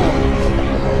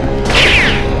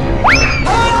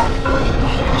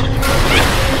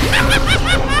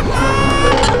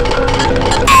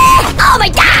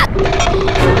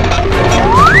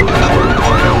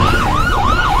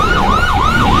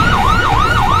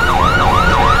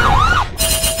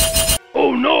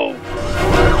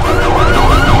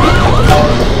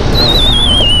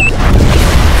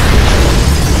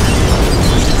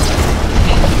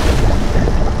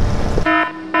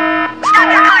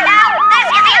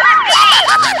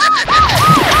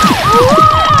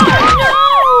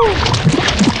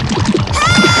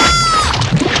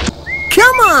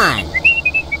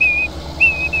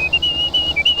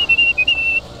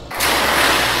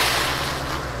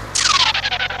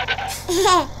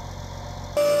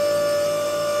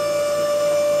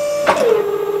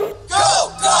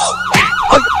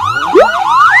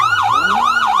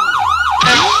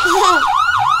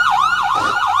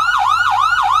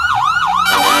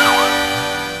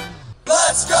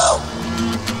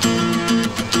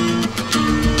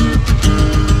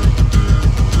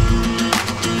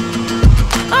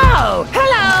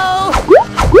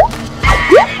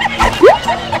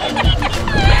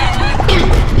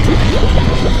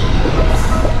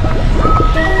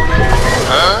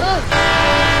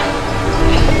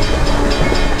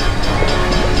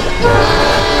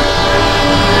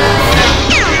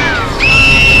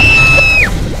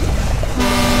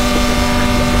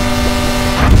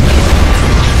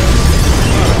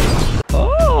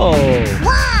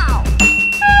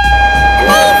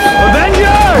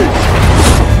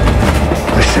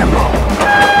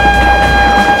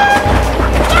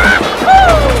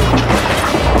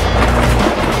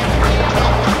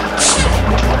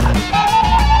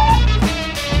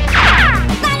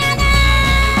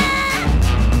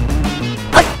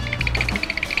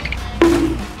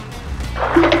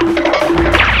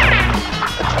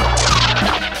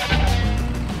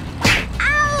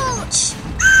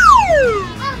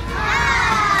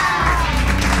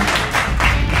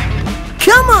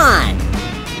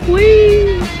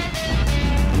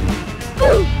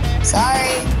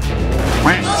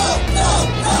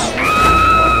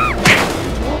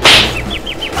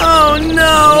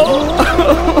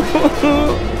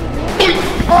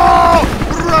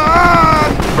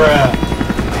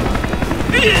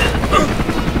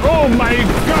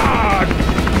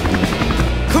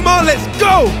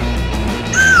 go!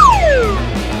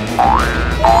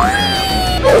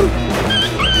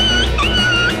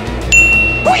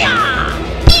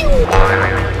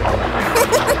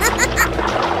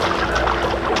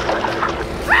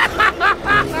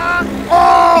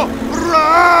 Oh,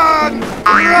 run!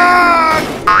 Run!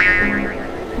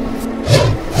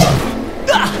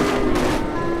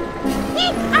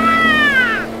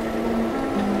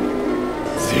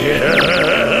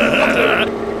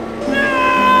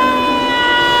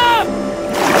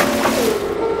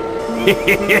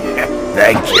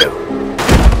 Thank you.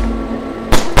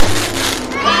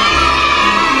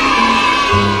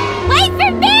 Wait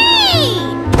for me!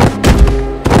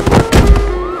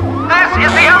 This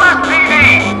is the LSPD!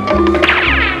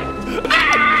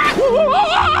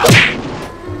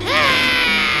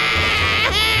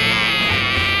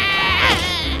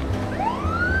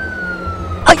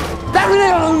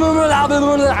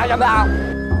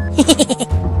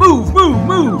 Move, move,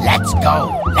 move! Let's go.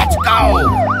 Let's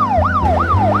go.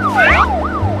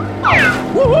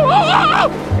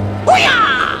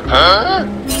 Huh?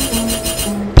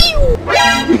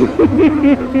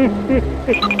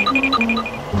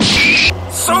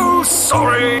 So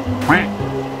sorry!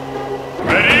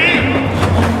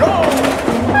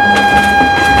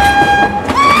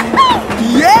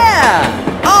 Yeah!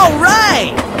 All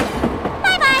right!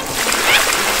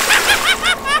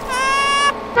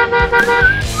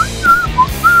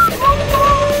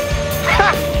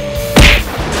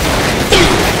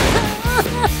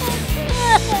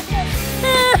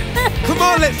 Come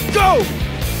on, let's go!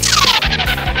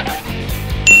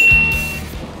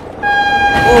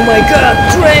 Oh my god,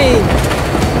 train!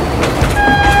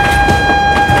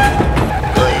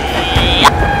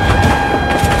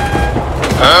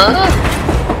 Huh?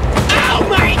 Oh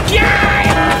my god!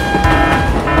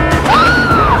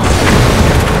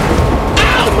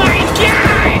 Oh my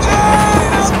god!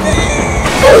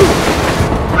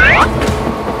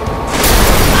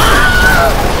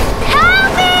 Help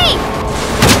me!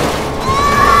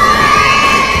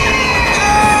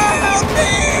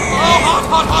 Oh, hot,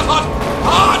 hot, hot, hot!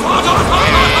 Hot, hot, hot, hot,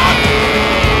 hot, hot!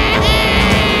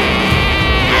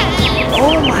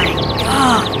 Oh my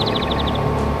god!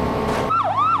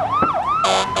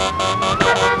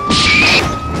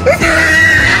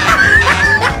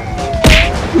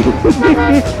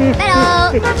 Hello!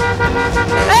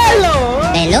 Hello!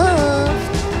 Hello!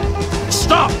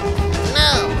 Stop! No!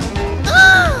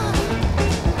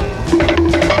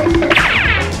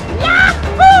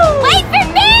 Wait for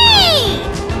me!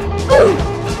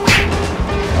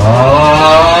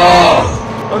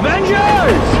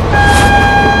 Avengers!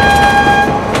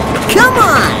 Come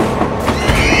on!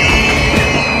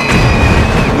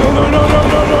 No, no, no, no,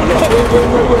 no, no, no!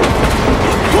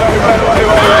 Wait.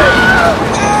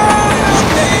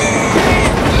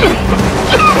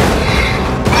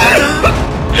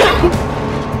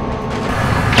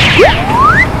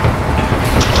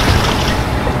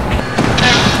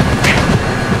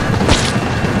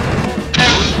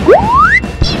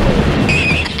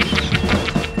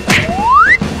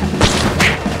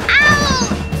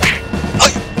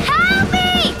 Help me!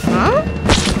 Huh?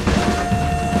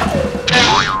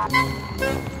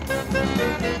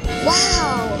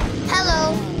 Wow! Hello!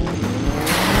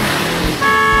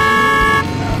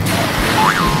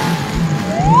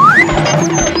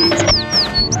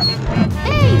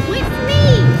 Hey, with me!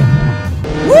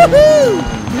 Woohoo!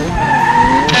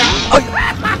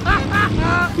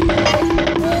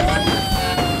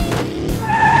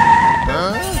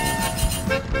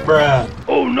 Bruh.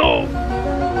 Oh no!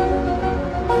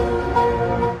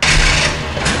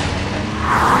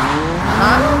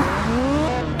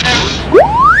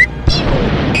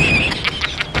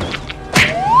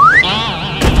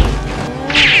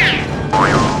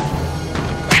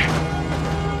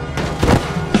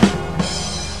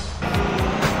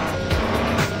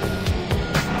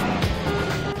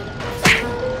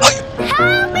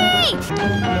 Help me!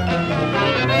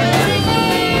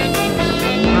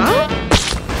 Huh?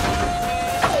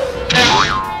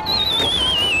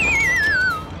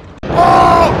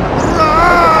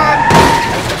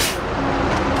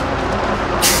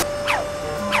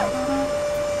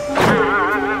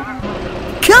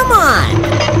 Come on!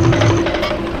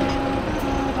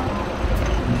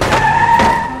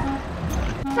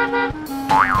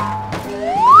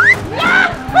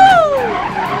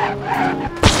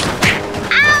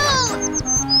 Ow!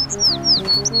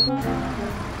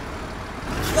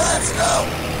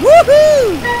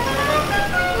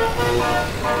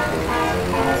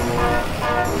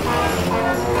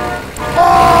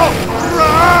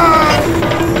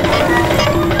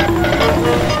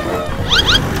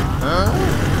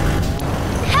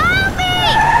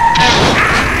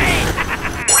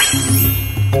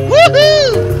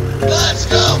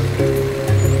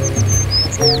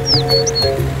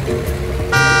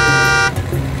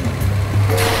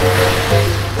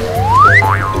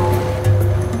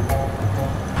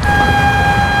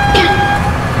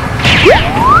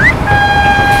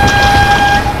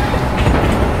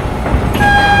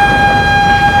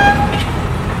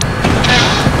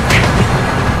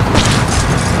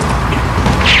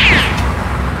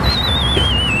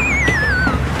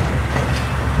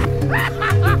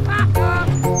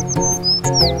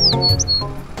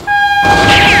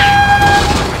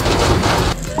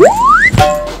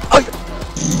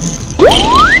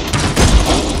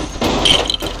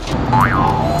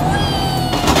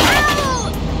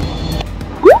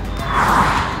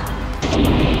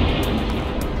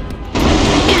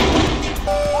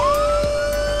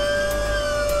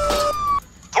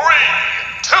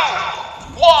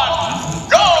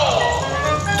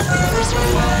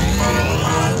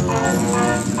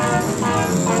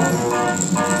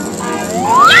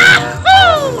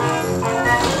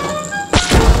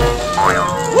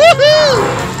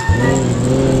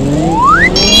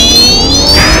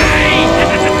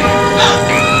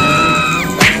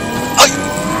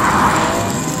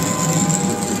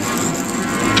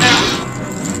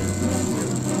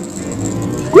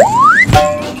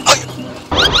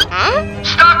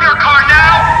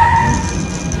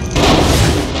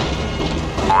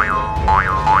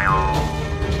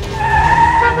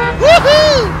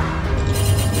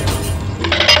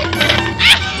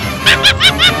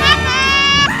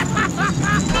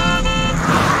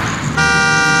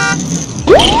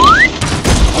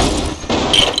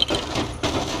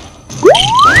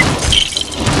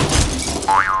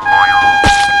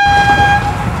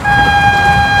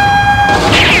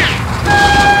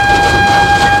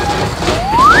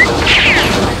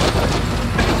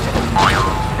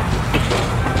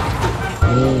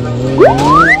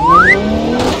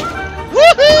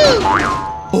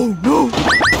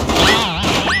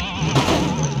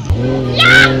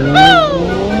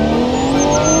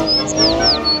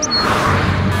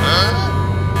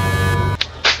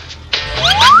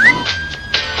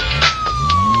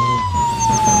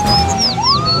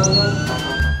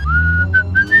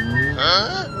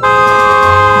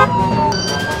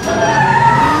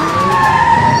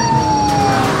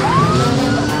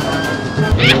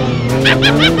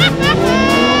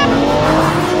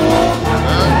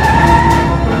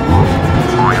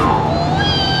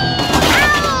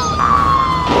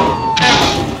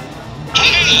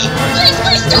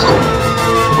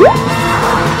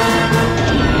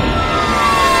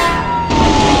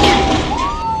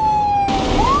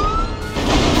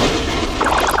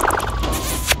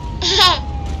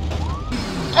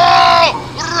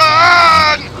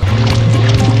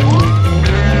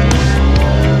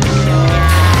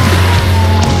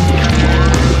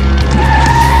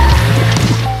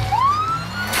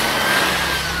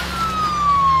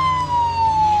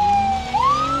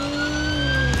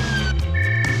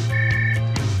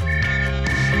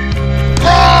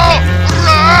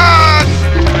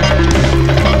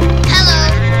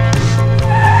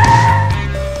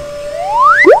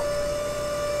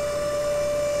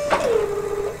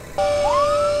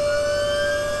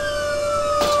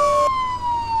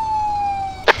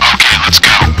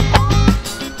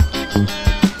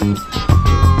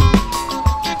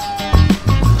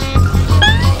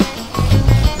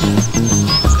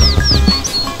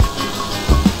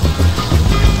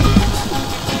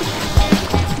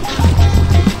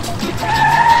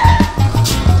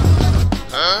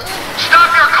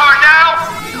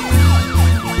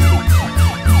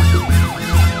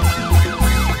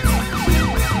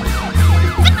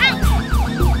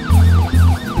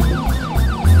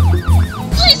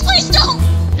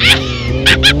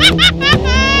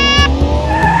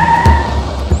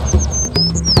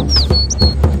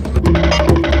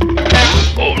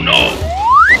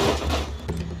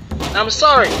 I'm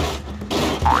sorry.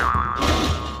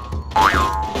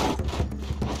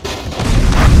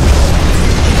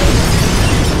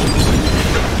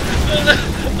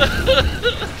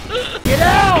 Get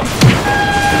out!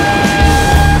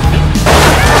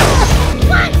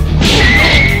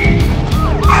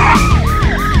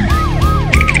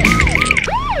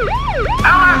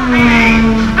 LSPD,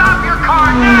 stop your car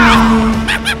now!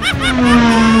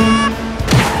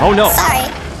 Oh no! Sorry.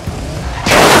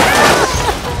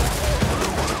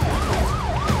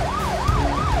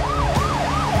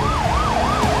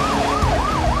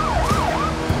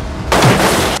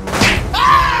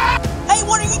 Hey,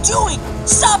 what are you doing?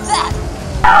 Stop that!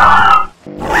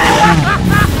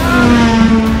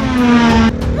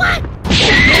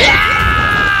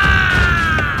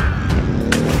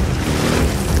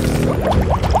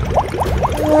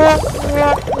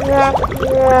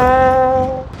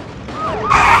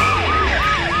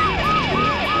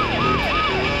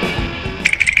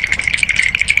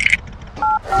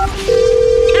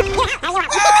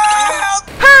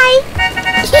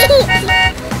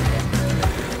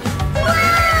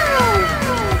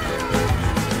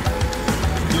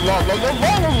 la la la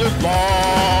la la la.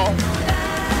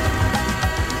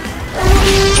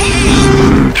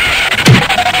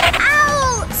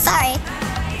 Ow! Sorry.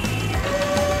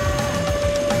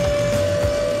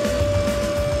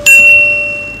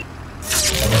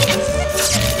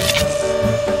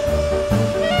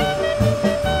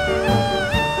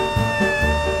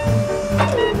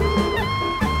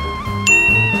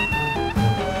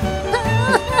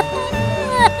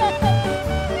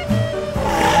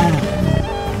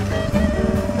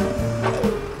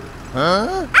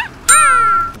 Huh?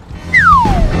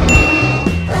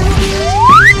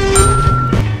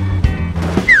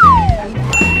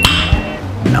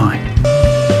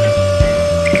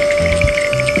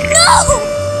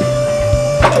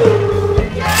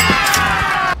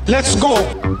 Let's go!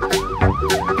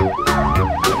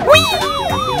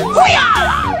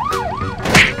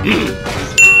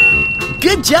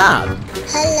 Good job!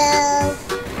 Hello.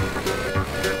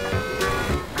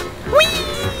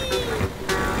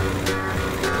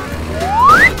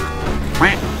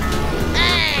 Hey!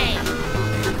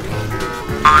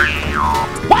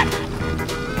 What?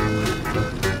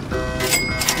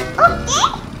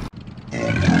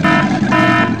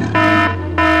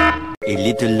 A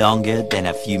little longer than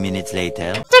a few minutes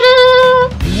later.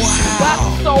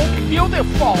 That's so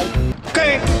beautiful!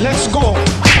 Okay, let's go!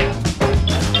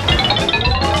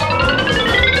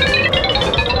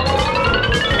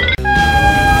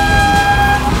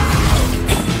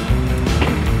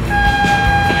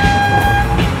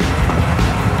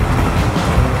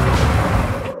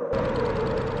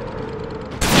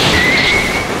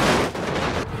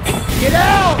 Get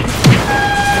out!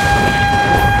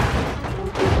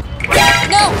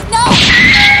 No, no!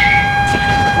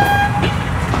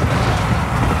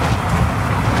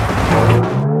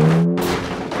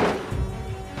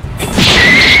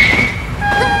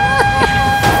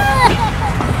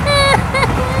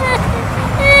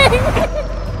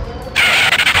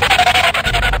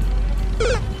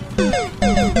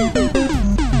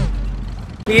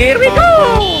 Here we go!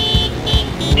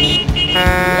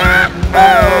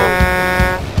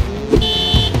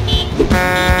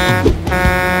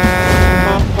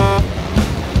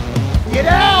 Get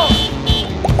out!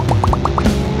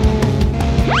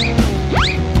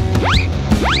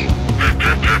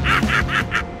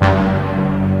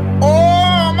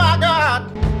 Oh my god!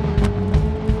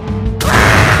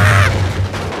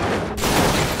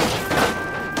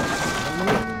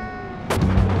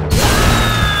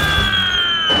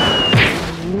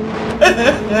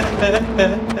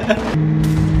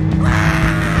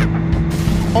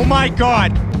 Oh my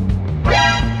god!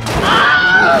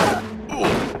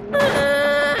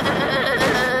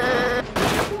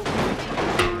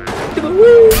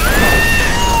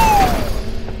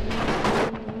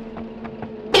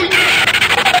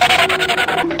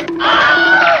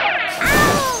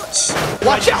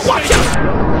 Watch out! Watch out!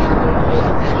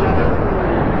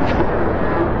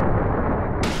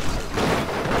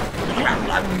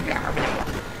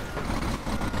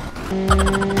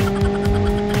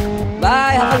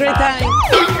 Bye, have a great time!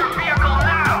 Your vehicle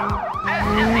now! This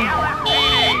is the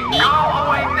LSPD! Go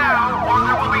away now, or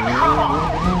there will be trouble!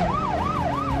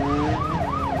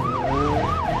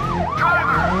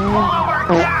 Driver, pull over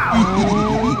now!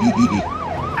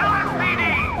 LSPD!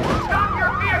 Stop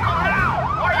your vehicle now,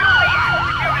 or you'll be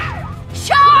executed!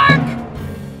 Shark!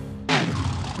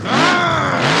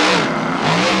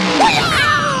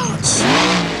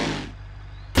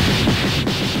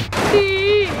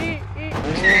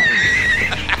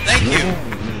 Thank you!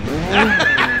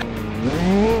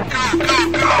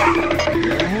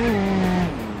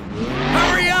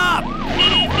 Hurry up!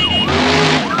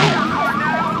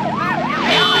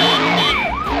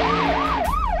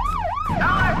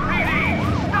 LSPD!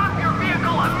 Stop your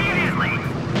vehicle immediately!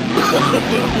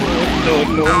 No.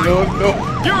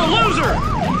 You're a loser!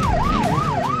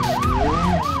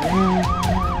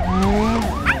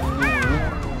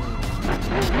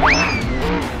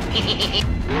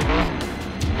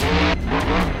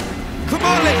 Come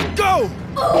on, let's go!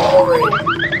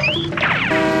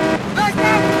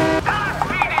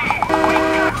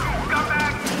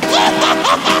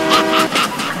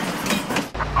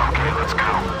 Okay, let's go.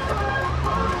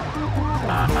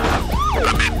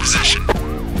 I'm in position.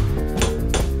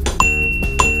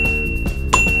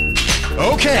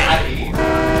 Okay.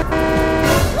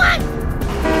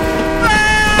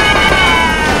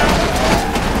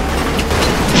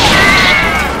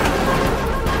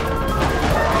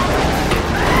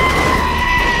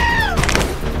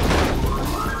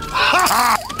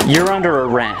 You're under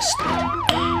arrest.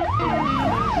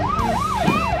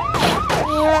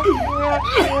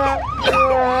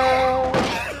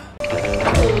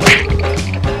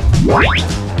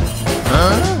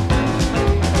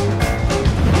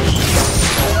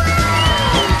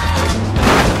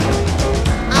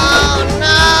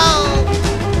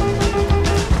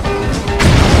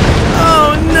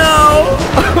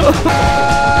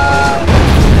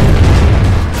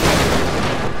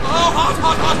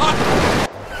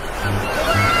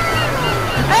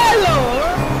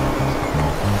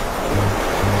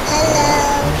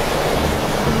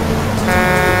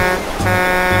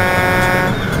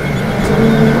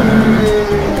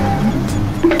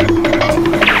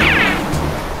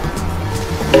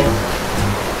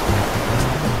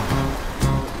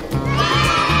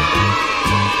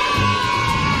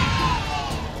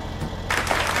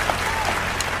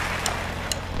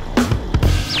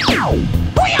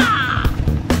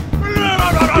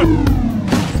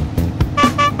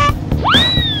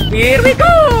 Here we go!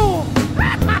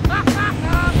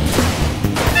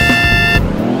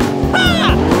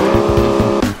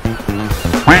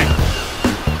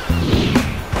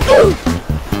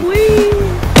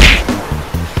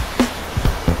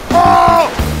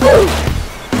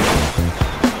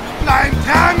 I'm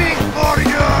coming for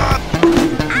you!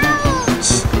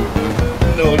 Ouch!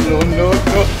 No.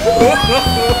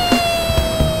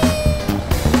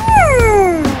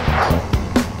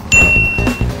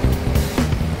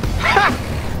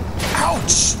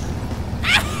 Ouch!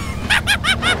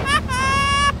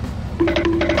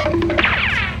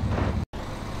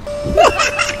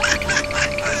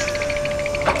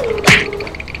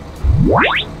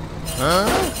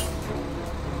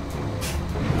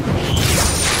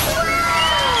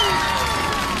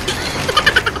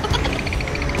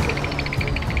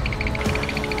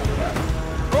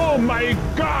 Oh my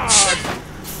God!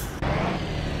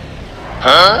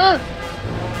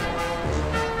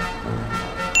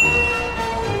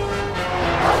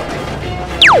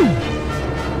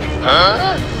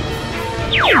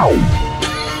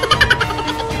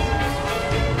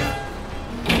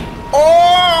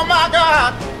 Oh my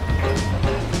God!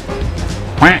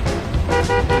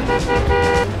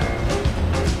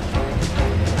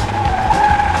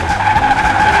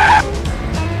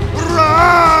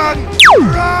 Run!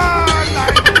 Run!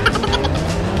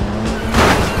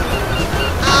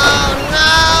 Oh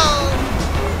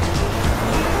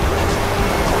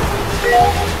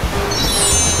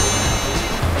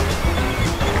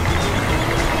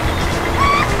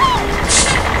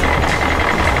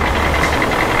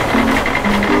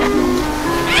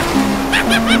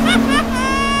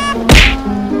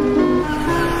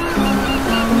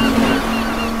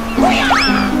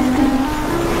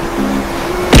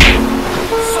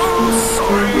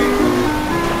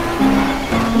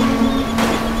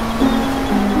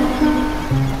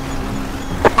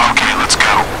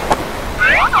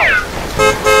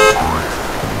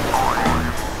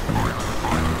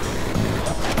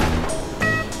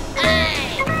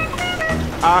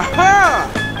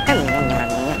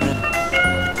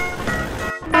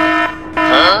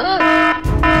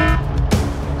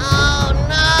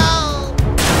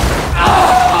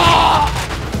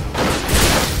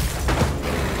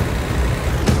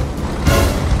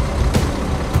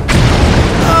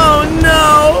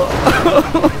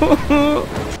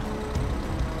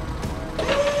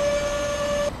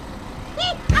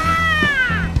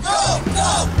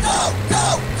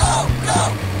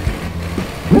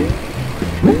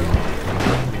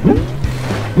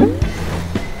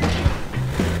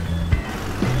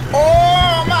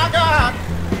my God!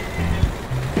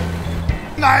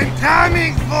 I'm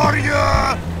coming for you!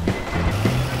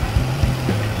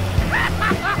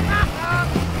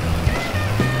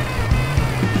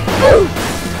 No.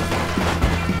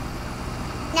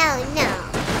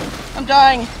 I'm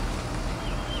dying.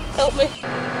 Help me.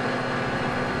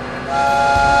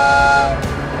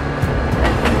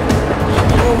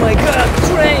 Oh my God,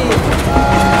 train!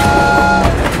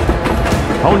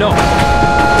 Oh no!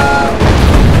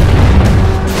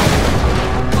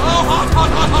 Oh, hot, hot,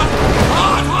 hot, hot!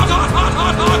 Hot, hot, hot, hot,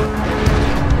 hot, hot!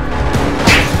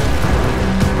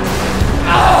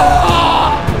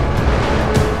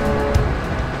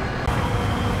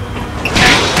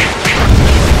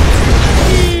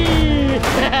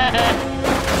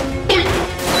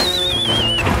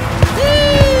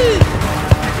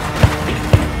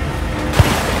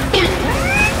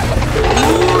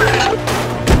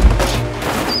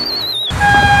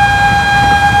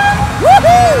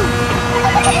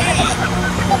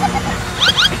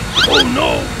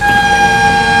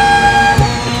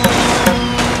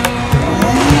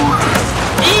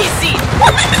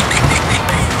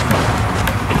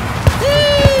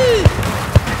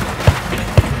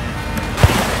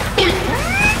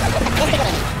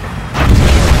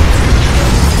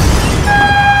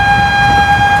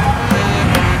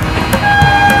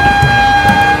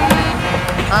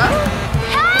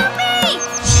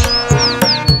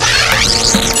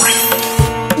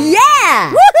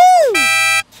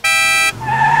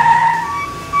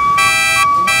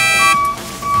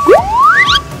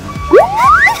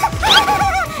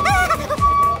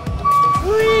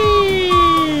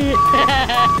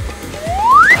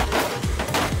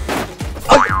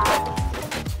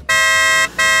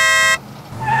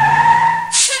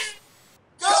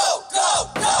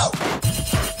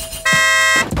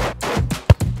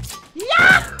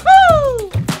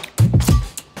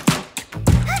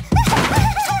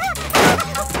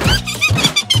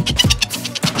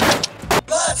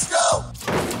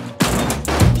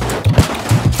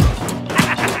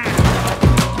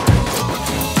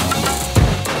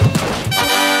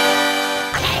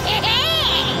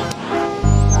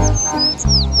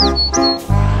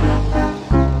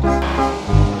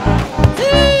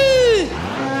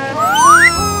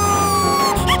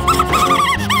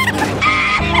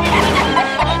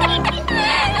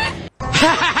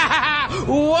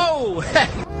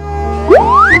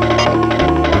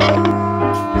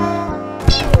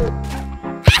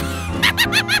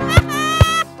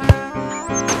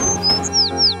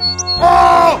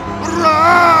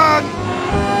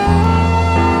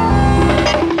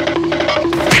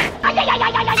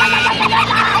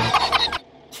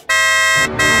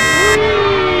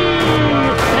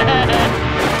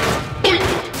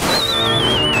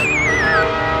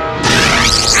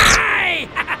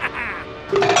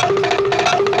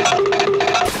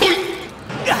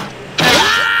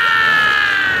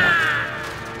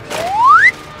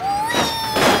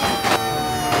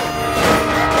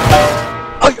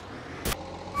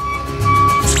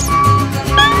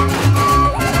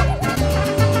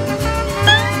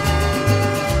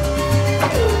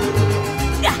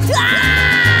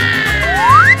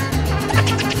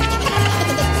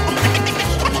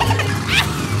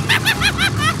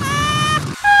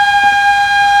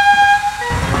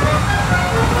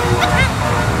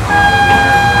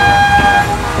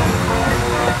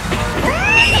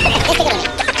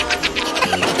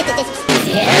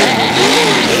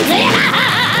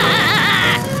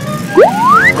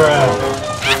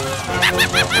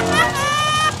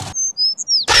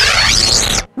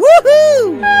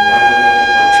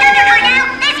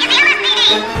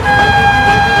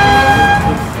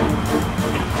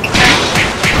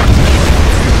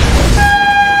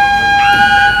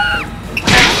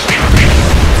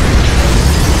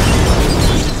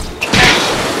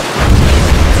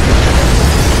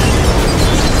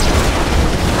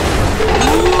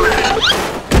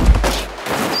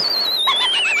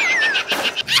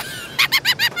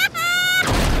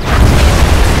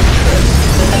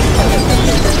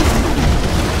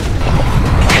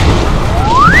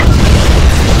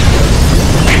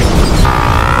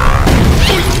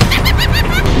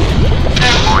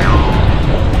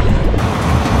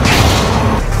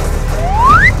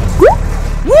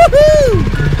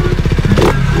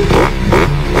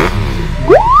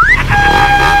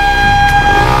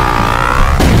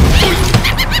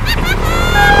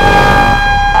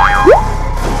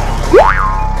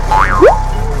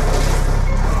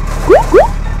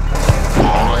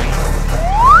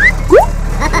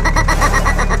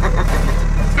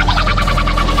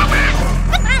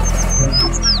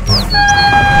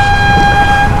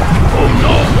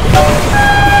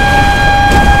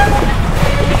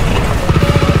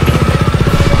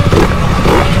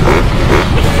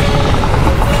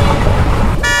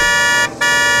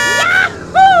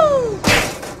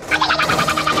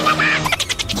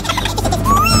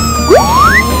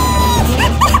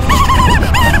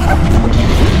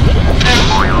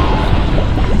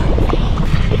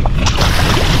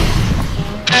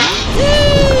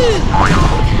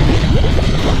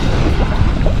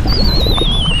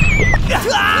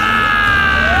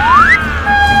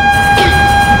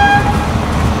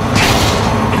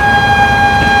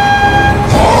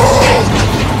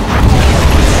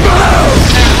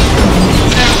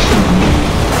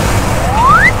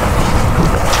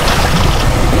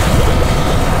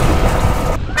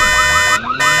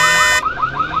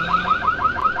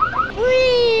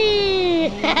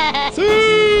 Help me!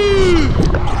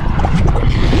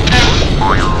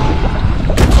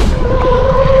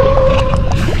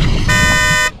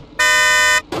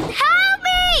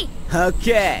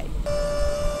 Okay.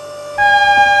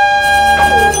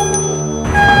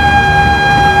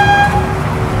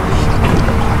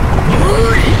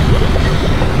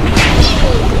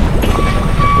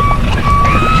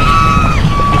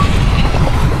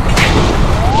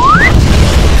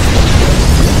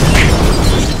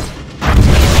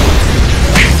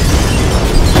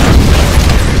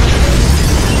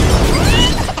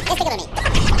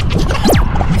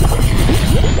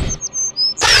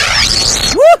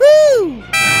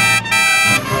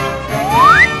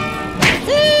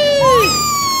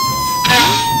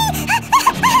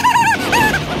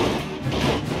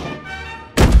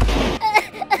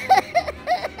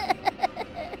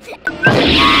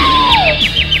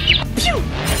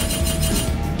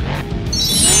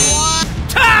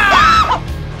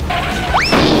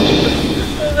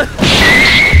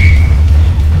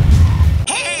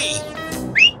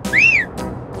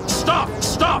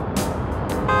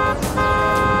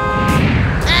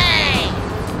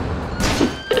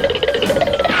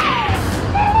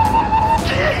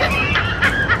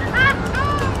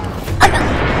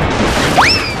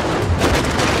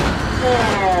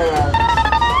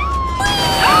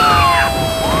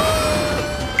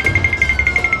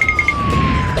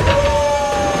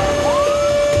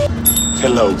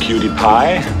 Hello, cutie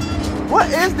pie. What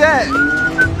is that?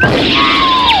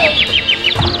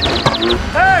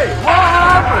 Hey, what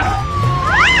happened?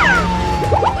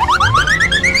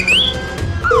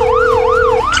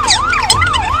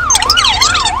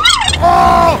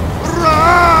 Oh,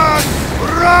 run!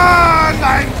 Run!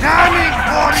 I'm coming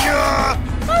for you!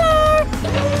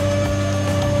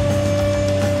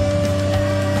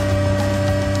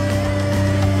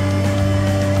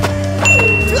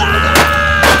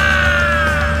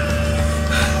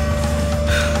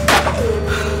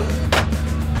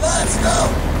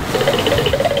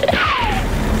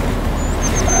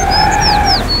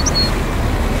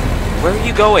 Where are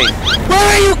you going? Where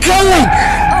are you going?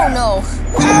 Oh no.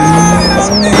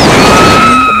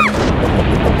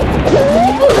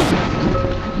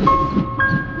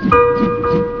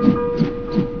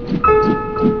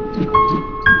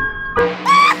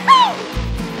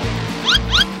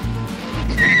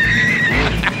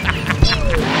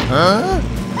 Huh?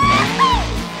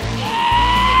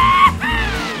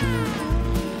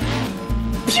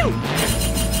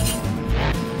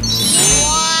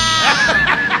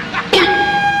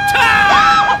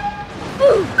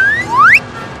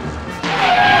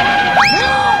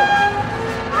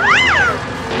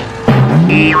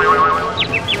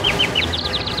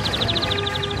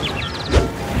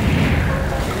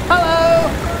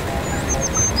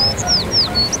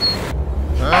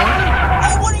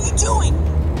 Hey, what are you doing?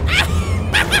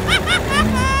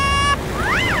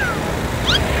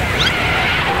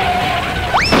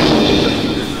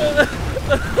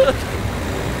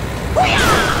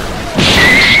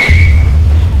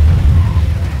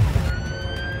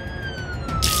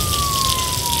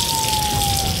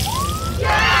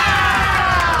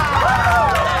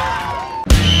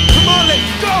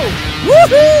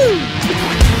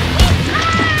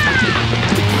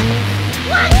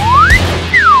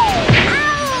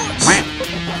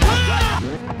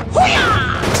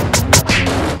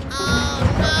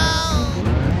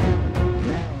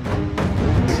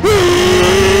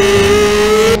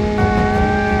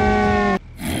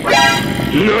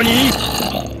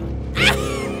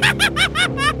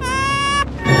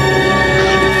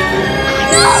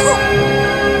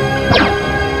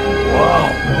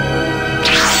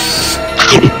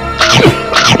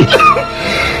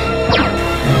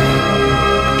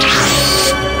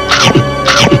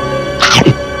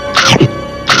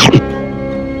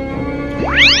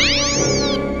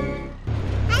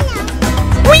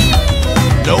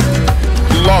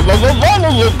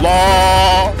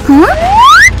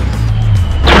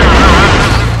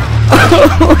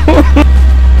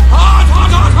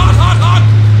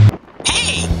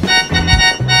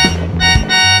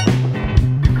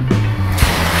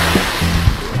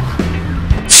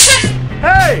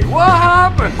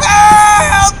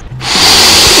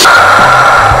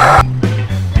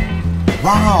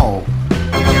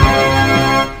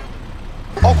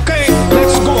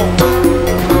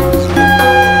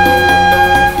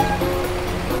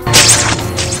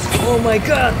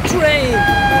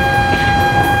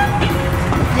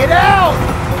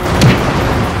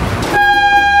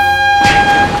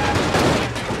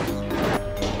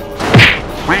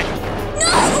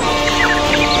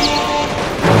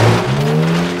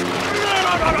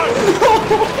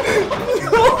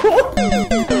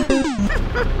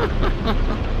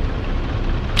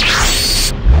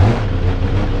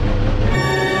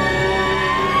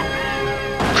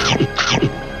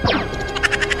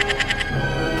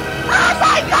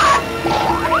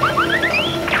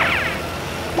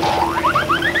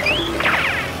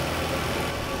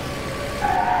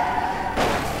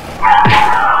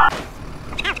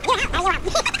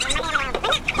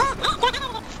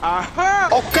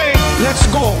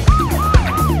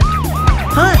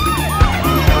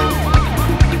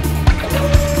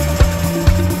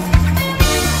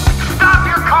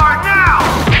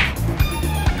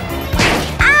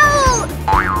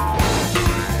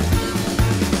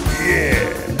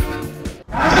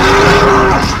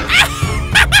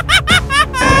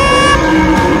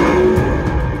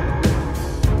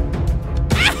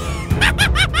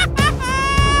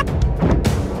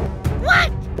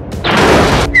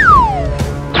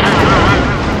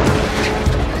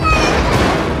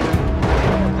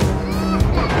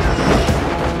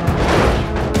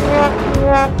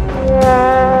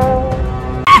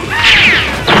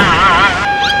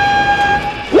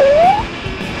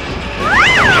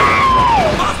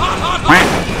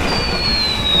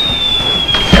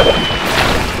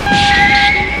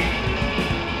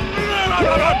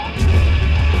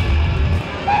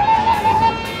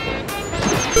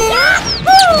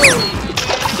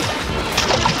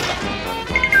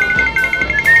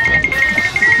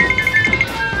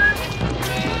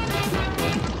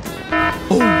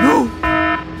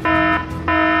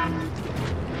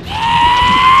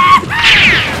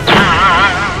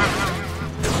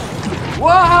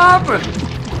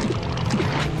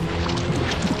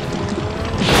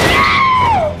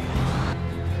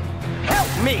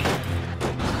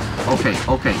 Okay,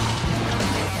 okay.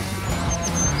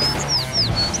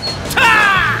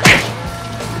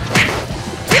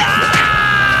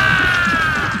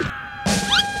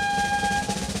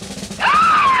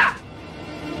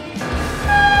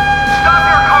 Stop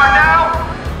your car now!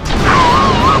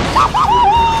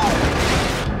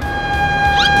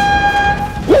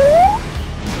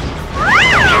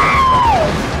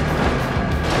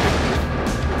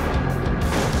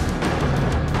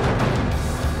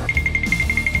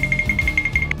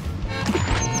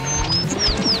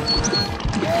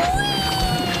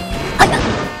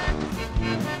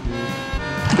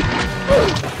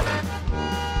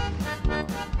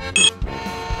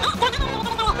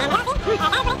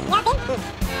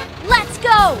 Let's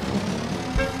go!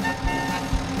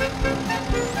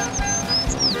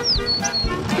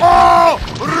 Oh,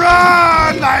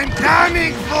 run! I'm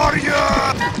coming for you!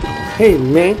 Hey,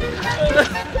 man.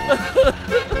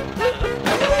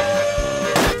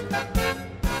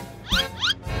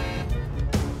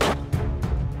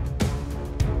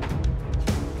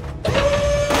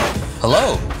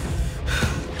 Hello.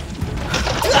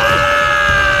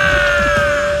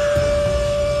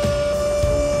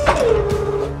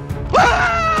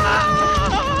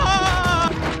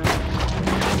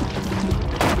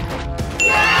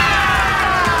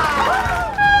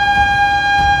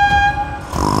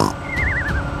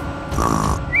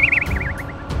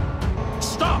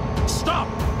 Stop! Stop!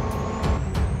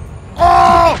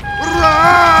 Oh!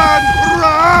 Run!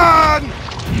 Run!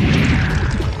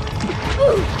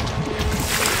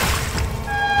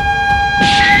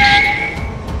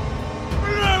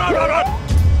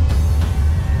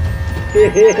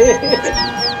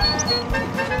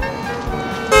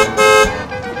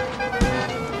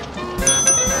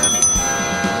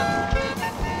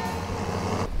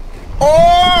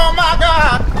 Oh my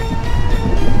God!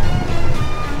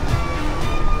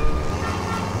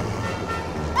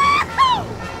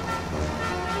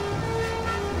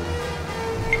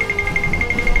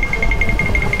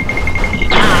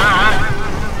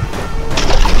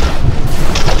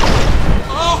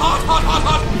 Oh, hot, hot, hot,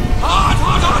 hot! Hot,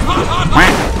 hot, hot, hot, hot,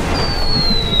 hot!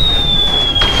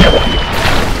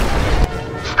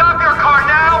 Stop your car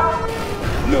now!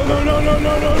 No, no, no, no,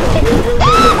 no, no, no!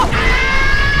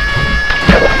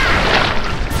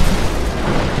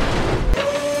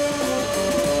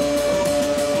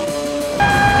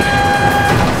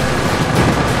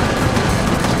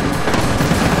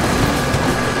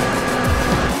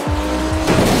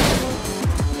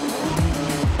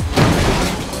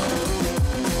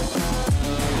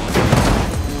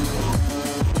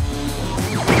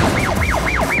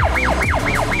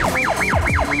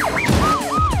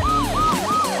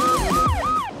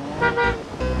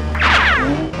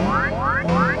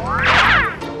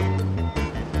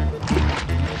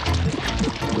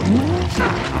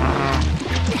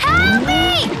 Help me!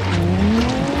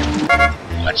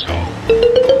 Let's go.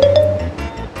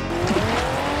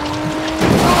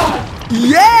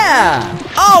 Yeah!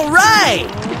 All right!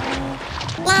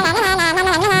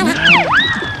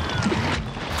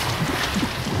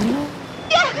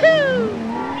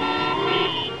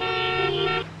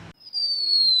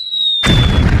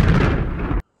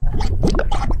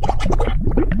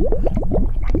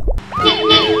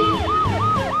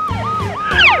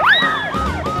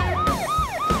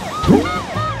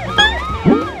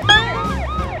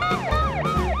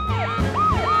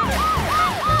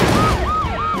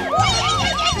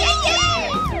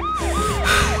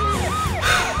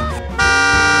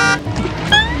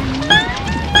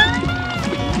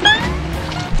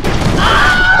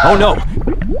 Oh no!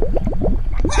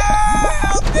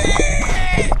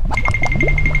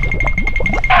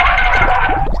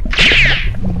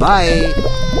 Bye.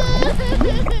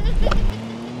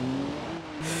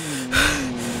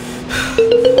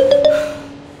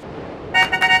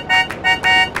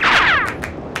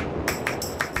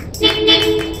 Yeah,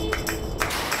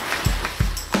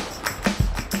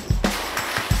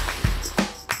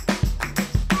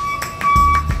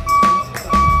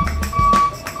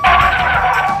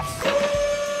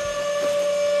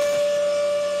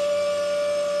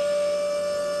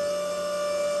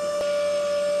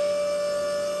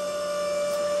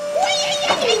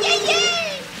 yeah, yeah, yeah.